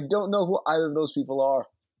 I don't know who either of those people are.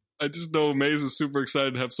 I just know Maze is super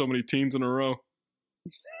excited to have so many teens in a row.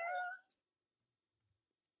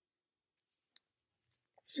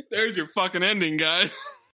 There's your fucking ending, guys.